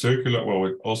 in CircuLaw, well,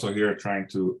 we're also here trying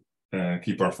to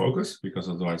keep our focus, because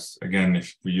otherwise, again,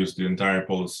 if we use the entire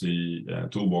policy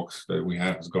toolbox that we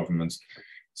have as governments,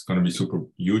 it's going to be super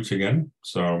huge again.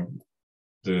 So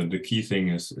the key thing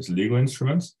is legal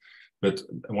instruments. But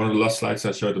one of the last slides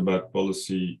I showed about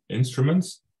policy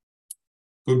instruments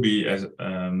could be as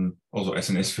also as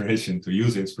an inspiration, to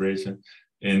use inspiration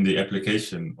in the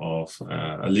application of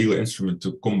a legal instrument,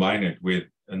 to combine it with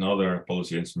another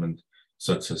policy instrument,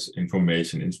 such as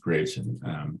information, inspiration.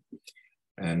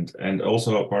 And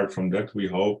also apart from that, we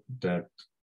hope that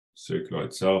CircuLaw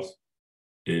itself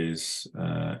is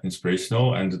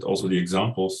inspirational, and that also the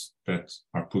examples that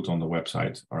are put on the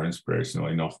website are inspirational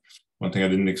enough. One thing I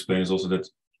didn't explain is also that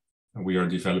we are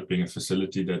developing a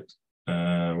facility that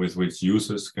with which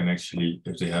users can actually,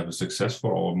 if they have a successful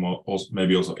or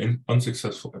maybe also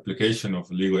unsuccessful application of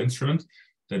a legal instrument,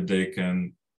 that they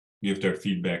can give their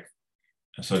feedback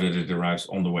so that it arrives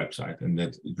on the website, and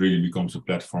that it really becomes a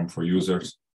platform for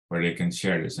users where they can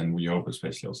share this. And we hope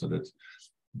especially also that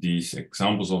these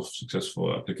examples of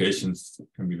successful applications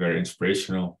can be very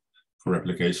inspirational for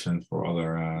application for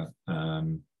other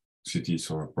cities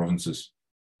or provinces.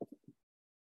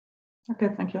 Okay,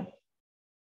 thank you.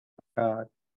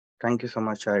 Thank you so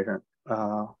much, Arjan.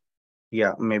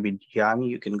 Yeah, maybe Jan,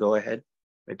 you can go ahead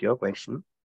with your question.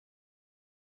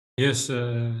 Yes,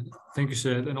 thank you,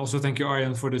 Sid, and also thank you,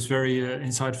 Arjan, for this very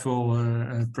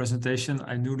insightful presentation.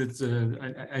 I knew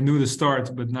that I knew the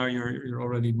start, but now you're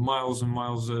already miles and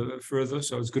miles further.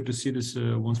 So it's good to see this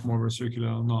once more where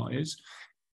CircuLaw now is.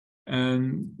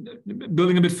 And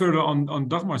building a bit further on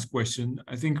Dagmar's question,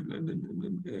 I think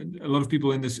a lot of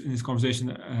people in this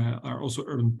conversation are also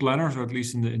urban planners, or at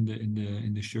least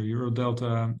in the Sure Euro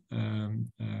Delta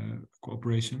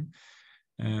cooperation.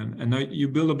 And now you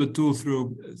build up the tool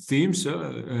through themes,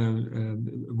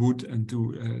 wood, and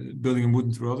to building in wood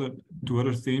and through two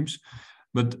other themes.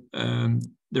 But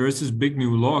there is this big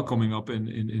new law coming up in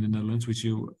the Netherlands, which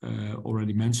you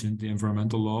already mentioned, the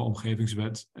environmental law,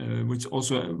 omgevingswet,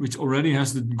 which already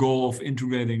has the goal of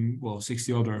integrating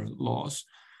 60 other laws.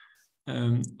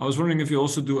 I was wondering if you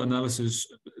also do analysis,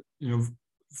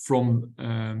 from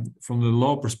the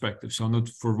law perspective, so not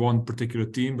for one particular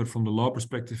team, but from the law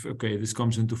perspective. Okay, this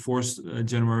comes into force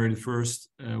January the 1st.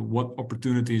 What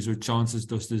opportunities or chances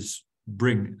does this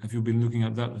bring? Have you been looking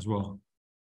at that as well?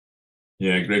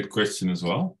 Yeah, great question as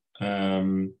well.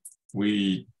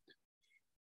 We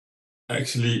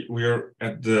are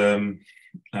at the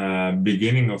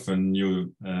beginning of a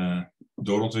new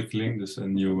doorontwikkeling, dus a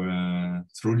new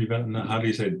through development. How do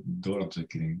you say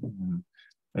doorontwikkeling?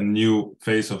 A new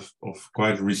phase of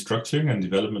quite restructuring and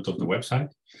development of the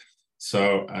website.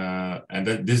 So, and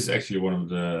this is actually one of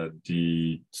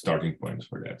the starting points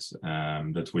for that.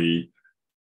 That we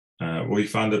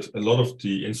found that a lot of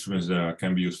the instruments that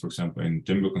can be used, for example, in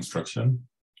timber construction,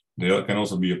 they can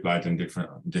also be applied in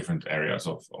different areas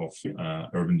of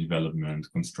urban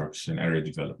development, construction, area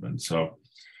development. So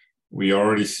we are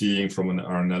already seeing from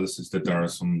our analysis that there are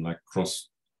some like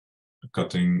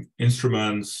cross-cutting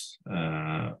instruments,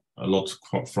 a lot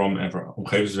from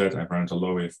omgevingswet, environmental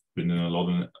law. We've been doing a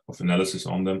lot of analysis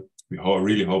on them. We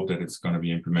really hope that it's going to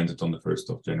be implemented on the 1st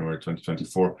of January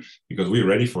 2024, because we're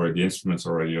ready for it. The instruments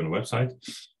are already on the website,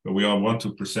 but we all want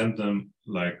to present them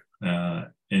like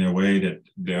in a way that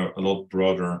they're a lot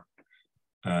broader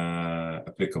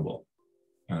applicable.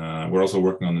 We're also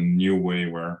working on a new way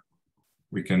where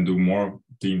we can do more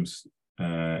themes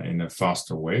in a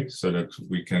faster way, so that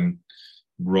we can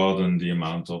broaden the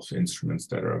amount of instruments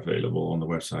that are available on the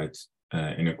website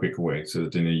in a quicker way, so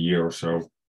that in a year or so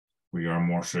we are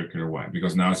more circular wide.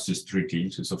 Because now it's just 3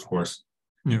 teams. It's of course,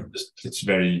 it's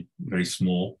very, very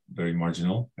small, very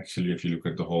marginal. Actually, if you look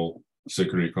at the whole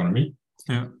circular economy.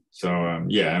 Yeah. So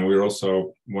and we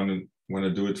also want to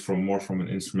do it from an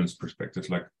instruments perspective,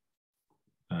 like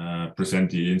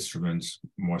present the instruments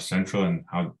more central and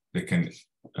how they can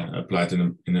apply it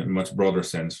in a much broader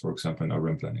sense, for example, in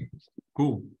urban planning.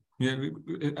 Cool. Yeah,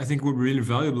 I think it would be really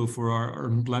valuable for our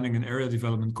urban planning and area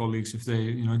development colleagues if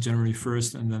they, January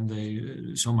 1st, and then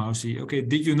they somehow see, okay,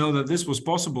 did you know that this was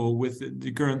possible with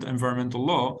the current environmental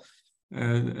law?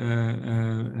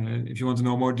 If you want to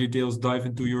know more details, dive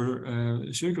into your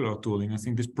CircuLaw tooling. I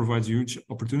think this provides huge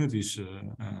opportunities.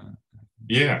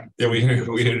 We hear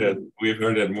that. We've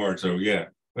heard that more. So yeah,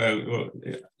 well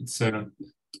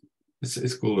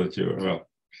it's cool that you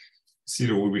see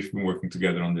that we've been working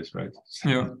together on this, right?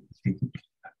 Yeah.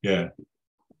 Yeah.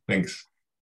 Thanks.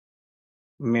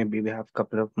 Maybe we have a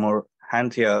couple of more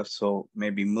hands here. So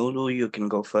maybe Mulu, you can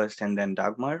go first, and then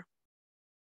Dagmar.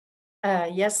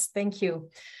 Yes, thank you.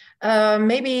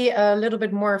 Maybe a little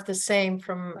bit more of the same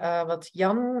from what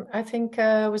Jan, I think,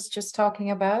 was just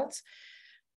talking about.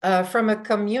 From a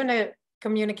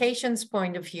communications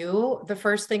point of view, the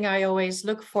first thing I always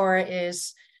look for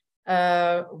is,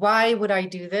 why would I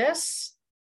do this?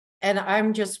 And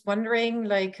I'm just wondering,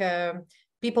 like,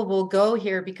 people will go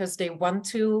here because they want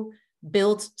to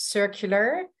build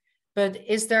circular, but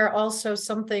is there also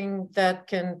something that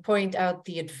can point out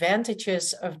the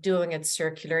advantages of doing it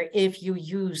circular if you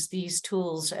use these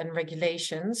tools and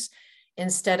regulations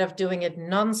instead of doing it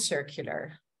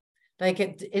non-circular? Like,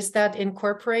 is that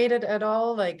incorporated at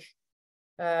all? Like,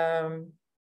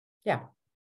 yeah.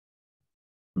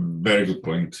 Very good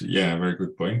point. Yeah, very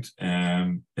good point.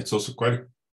 It's also quite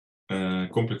a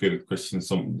complicated question,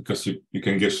 because you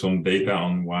can give some data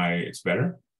on why it's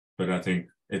better, but I think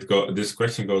this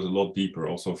question goes a lot deeper,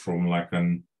 also from like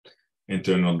an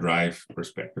internal drive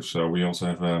perspective. So we also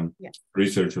have a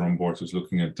researcher on board who's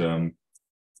looking at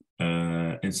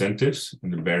incentives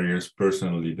and the barriers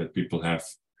personally that people have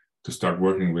to start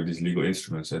working with these legal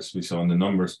instruments. As we saw in the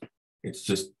numbers, it's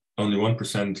just only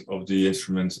 1% of the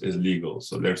instruments is legal.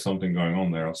 So there's something going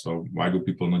on there. So why do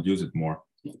people not use it more?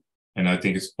 And I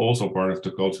think it's also part of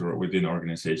the culture within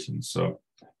organizations. So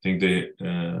I think they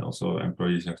also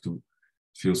employees have to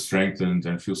feel strengthened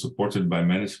and feel supported by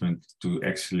management to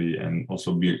actually, and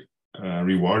also be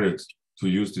rewarded to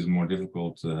use these more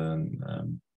difficult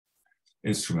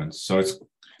instruments. So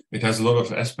it has a lot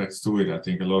of aspects to it. I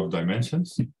think a lot of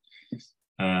dimensions.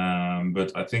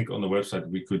 But I think on the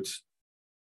website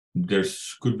there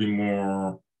could be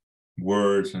more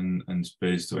words and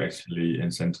space to actually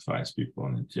incentivize people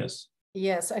on it.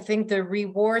 Yes, I think the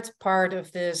reward part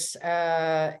of this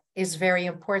is very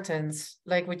important.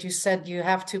 Like what you said, you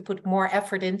have to put more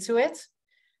effort into it.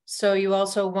 So you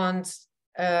also want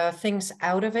things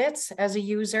out of it as a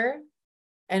user.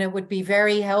 And it would be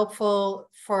very helpful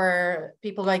for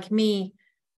people like me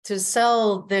to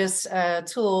sell this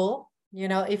tool,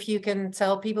 if you can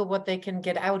tell people what they can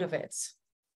get out of it.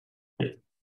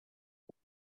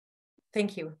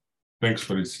 Thank you. Thanks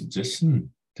for the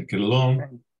suggestion. Take it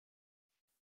along.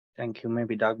 Thank you.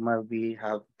 Maybe Dagmar, we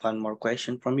have one more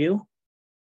question from you.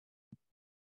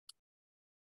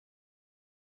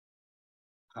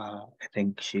 I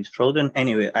think she's frozen.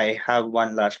 Anyway, I have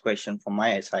one last question from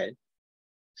my side.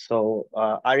 So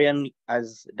Arjan,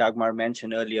 as Dagmar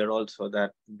mentioned earlier also,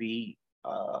 that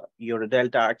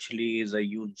Eurodelta actually is a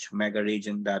huge mega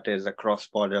region that is a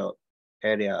cross-border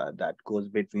area that goes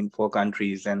between 4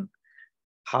 countries. And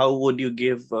how would you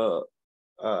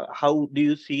how do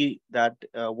you see that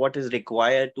what is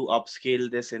required to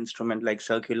upscale this instrument like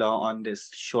CircuLaw on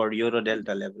this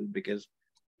Eurodelta level? Because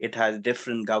it has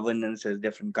different governances,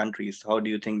 different countries. How do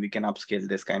you think we can upscale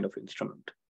this kind of instrument?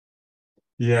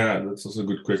 Yeah, that's also a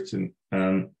good question.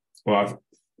 Well, I've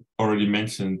already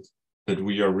mentioned that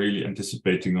we are really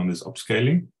anticipating on this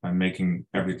upscaling by making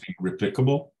everything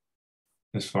replicable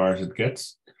as far as it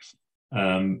gets.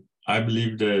 I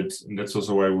believe that, and that's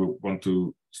also why we want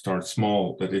to start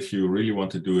small, that if you really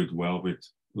want to do it well with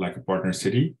like a partner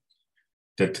city,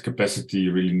 that capacity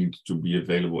really needs to be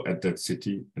available at that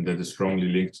city, and that is strongly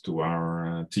linked to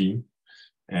our team,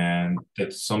 and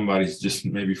that somebody's just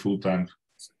maybe full-time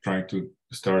trying to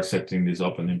start setting this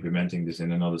up and implementing this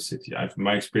in another city.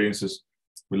 My experiences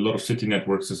with a lot of city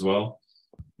networks as well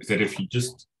is that if you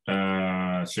just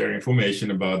share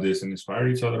information about this and inspire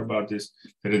each other about this,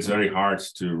 that it's very hard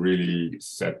to really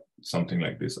set something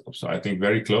like this up. So I think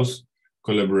very close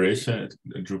collaboration,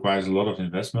 it requires a lot of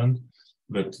investment,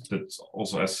 but that's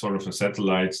also as sort of a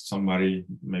satellite, somebody,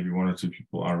 maybe one or two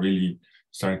people are really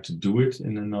starting to do it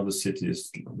in another city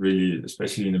is really,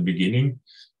 especially in the beginning,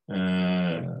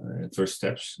 first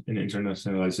steps in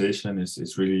internationalization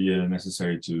is really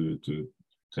necessary to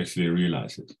actually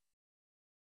realize it.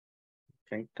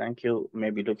 Okay, thank you.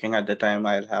 Maybe looking at the time,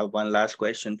 I'll have one last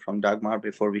question from Dagmar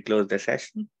before we close the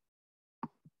session.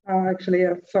 Actually,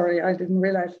 sorry, I didn't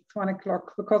realize it's 1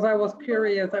 o'clock because I was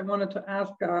curious. I wanted to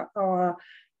ask our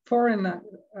foreigner,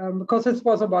 because this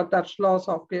was about Dutch laws.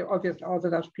 Obviously, all the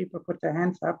Dutch people put their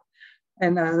hands up,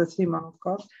 and the Simon, of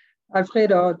course.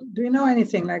 Alfredo, do you know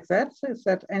anything like that? Is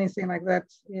that anything like that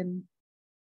in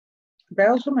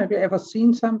Belgium? Have you ever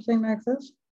seen something like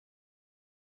this?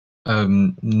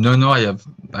 No,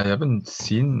 I haven't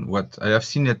seen what I have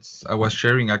seen. I was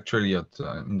sharing actually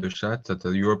in the chat at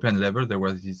the European level. There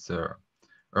was this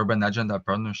urban agenda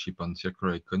partnership on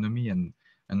circular economy, and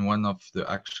one of the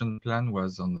action plan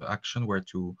was on the action where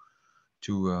to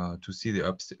see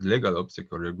the legal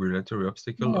obstacle, regulatory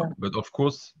obstacle, yeah. But of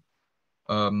course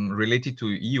related to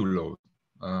EU law,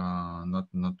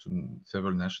 not to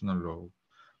several national law.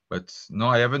 But no,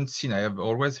 I haven't seen. I have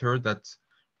always heard that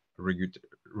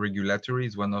regulatory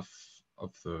is one of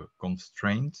the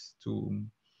constraints to,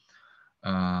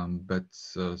 but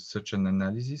such an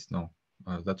analysis, no.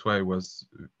 That's why it was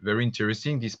very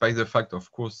interesting, despite the fact,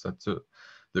 of course, that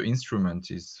the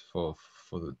instrument is for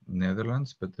the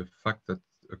Netherlands, but the fact that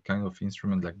a kind of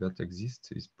instrument like that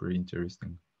exists is pretty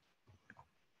interesting.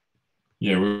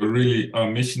 Yeah,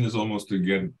 our mission is almost to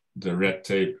get the red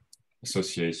tape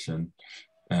association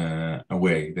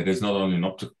away. That is not only an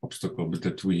obstacle, but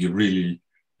that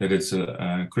that it's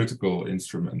a critical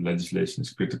instrument. Legislation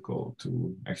is critical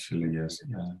to actually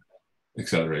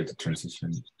accelerate the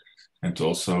transition, and to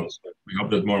also, we hope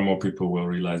that more and more people will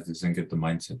realize this and get the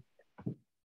mindset.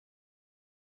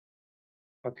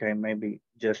 Okay, maybe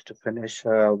just to finish,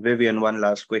 Vivian, one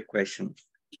last quick question.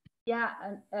 Yeah,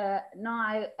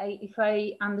 no, if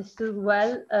I understood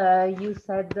well, you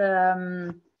said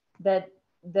that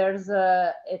there's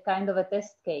a kind of a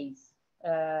test case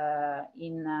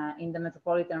in the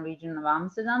metropolitan region of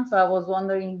Amsterdam. So I was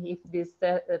wondering if this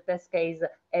test case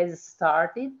has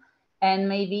started, and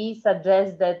maybe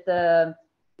suggest that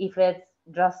if it's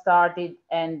just started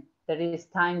and there is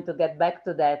time to get back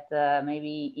to that,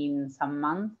 maybe in some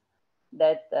months,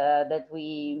 that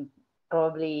we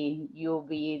probably you'll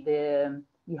be the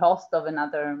host of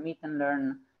another meet and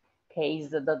learn case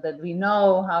that we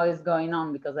know how it's going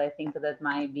on, because I think that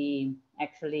might be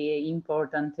actually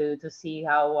important to see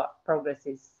how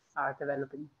progresses are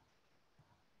developing.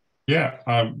 Yeah,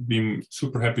 I've been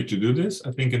super happy to do this.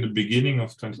 I think in the beginning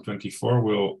of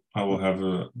 2024, I will have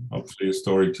hopefully a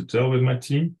story to tell with my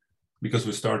team, because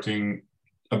we're starting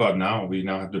about now. We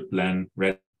now have the plan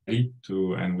ready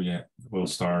and we will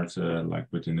start like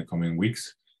within the coming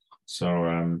weeks.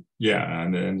 So yeah,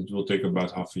 and it will take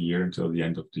about half a year until the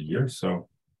end of the year. So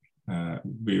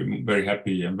we're very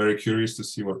happy. I'm very curious to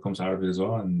see what comes out of it as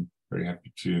well, and very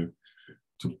happy to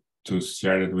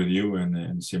share that with you in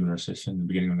a similar session in the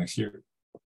beginning of next year.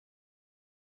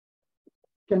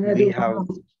 Can I do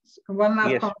one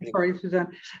last comment, sorry,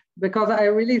 Suzanne, because I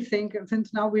really think,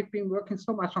 since now we've been working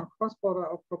so much on cross-border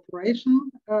cooperation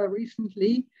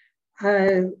recently,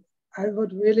 I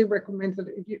would really recommend that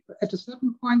if you, at a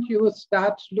certain point, you would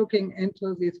start looking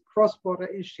into these cross-border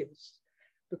issues,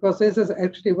 because this is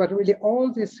actually what really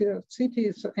all these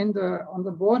cities on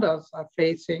the borders are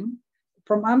facing.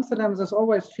 From Amsterdam, this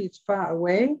always feels far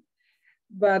away,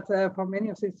 but for many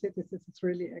of these cities, this is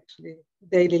really actually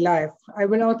daily life. I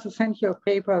will also send you a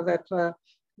paper that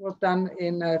was done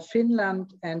in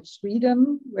Finland and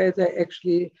Sweden, where they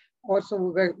actually also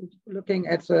were looking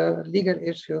at the legal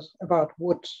issues about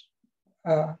wood,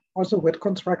 also wood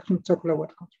construction, circular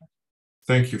wood construction.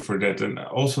 Thank you for that. And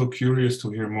also curious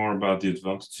to hear more about the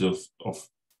advantages of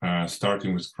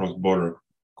starting with cross-border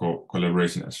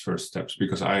collaboration as first steps,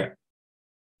 because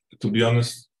to be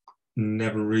honest,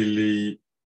 never really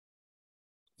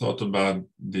thought about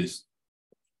this,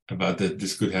 that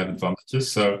this could have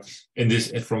advantages. So in this,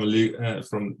 from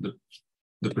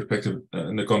the the perspective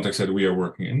and the context that we are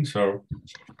working in. So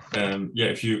yeah,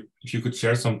 if you could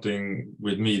share something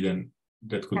with me, then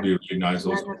that could be really nice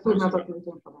also.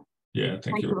 Yeah,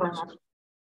 thank you very much.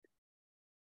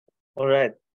 All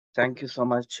right. Thank you so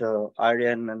much,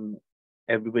 Arjan, and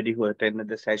everybody who attended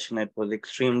the session. It was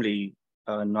extremely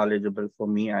knowledgeable for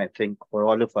me, I think, for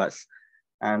all of us.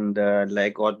 And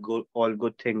like all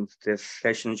good things, this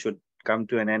session should come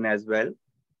to an end as well.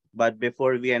 But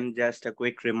before we end, just a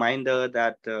quick reminder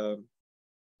that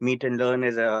Meet and Learn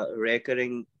is a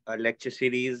recurring lecture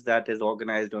series that is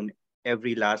organized on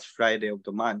every last Friday of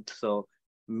the month. So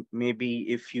maybe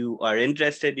if you are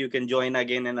interested, you can join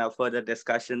again in our further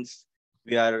discussions.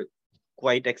 We are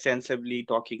quite extensively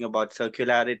talking about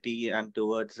circularity and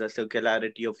towards the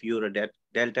circularity of Euro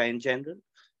Delta in general,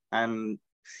 and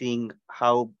seeing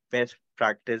how best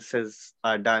practices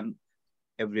are done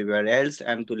everywhere else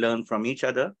and to learn from each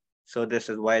other. So this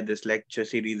is why this lecture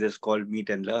series is called Meet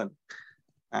and Learn.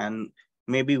 And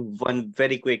maybe one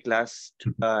very quick last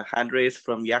hand raise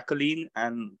from Jacqueline,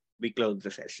 and we close the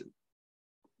session.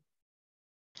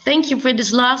 Thank you for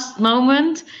this last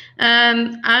moment.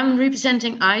 I'm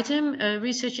representing ITEM, a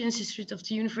research institute of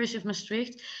the University of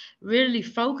Maastricht, really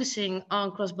focusing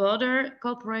on cross-border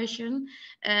cooperation.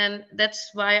 And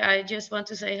that's why I just want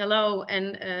to say hello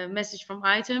and a message from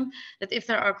ITEM, that if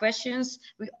there are questions,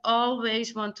 we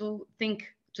always want to think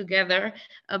together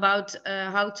about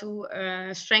how to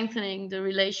strengthening the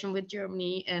relation with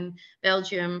Germany and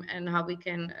Belgium and how we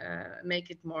can make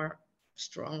it more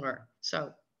stronger.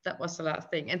 So that was the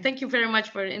last thing. And thank you very much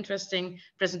for an interesting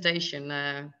presentation.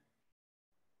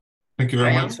 Thank you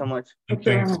very much. So much.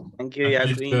 Thanks. Thank you,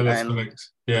 Jacqueline. And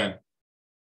yeah.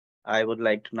 I would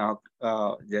like to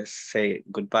now just say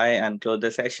goodbye and close the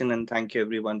session, and thank you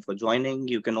everyone for joining.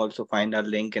 You can also find our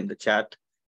link in the chat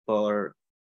for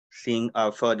seeing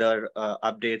our further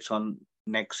updates on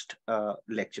next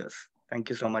lectures. Thank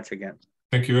you so much again.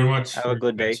 Thank you very much. Have a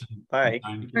good day. Bye.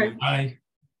 Bye.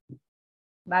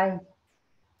 Bye.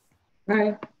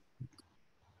 Bye.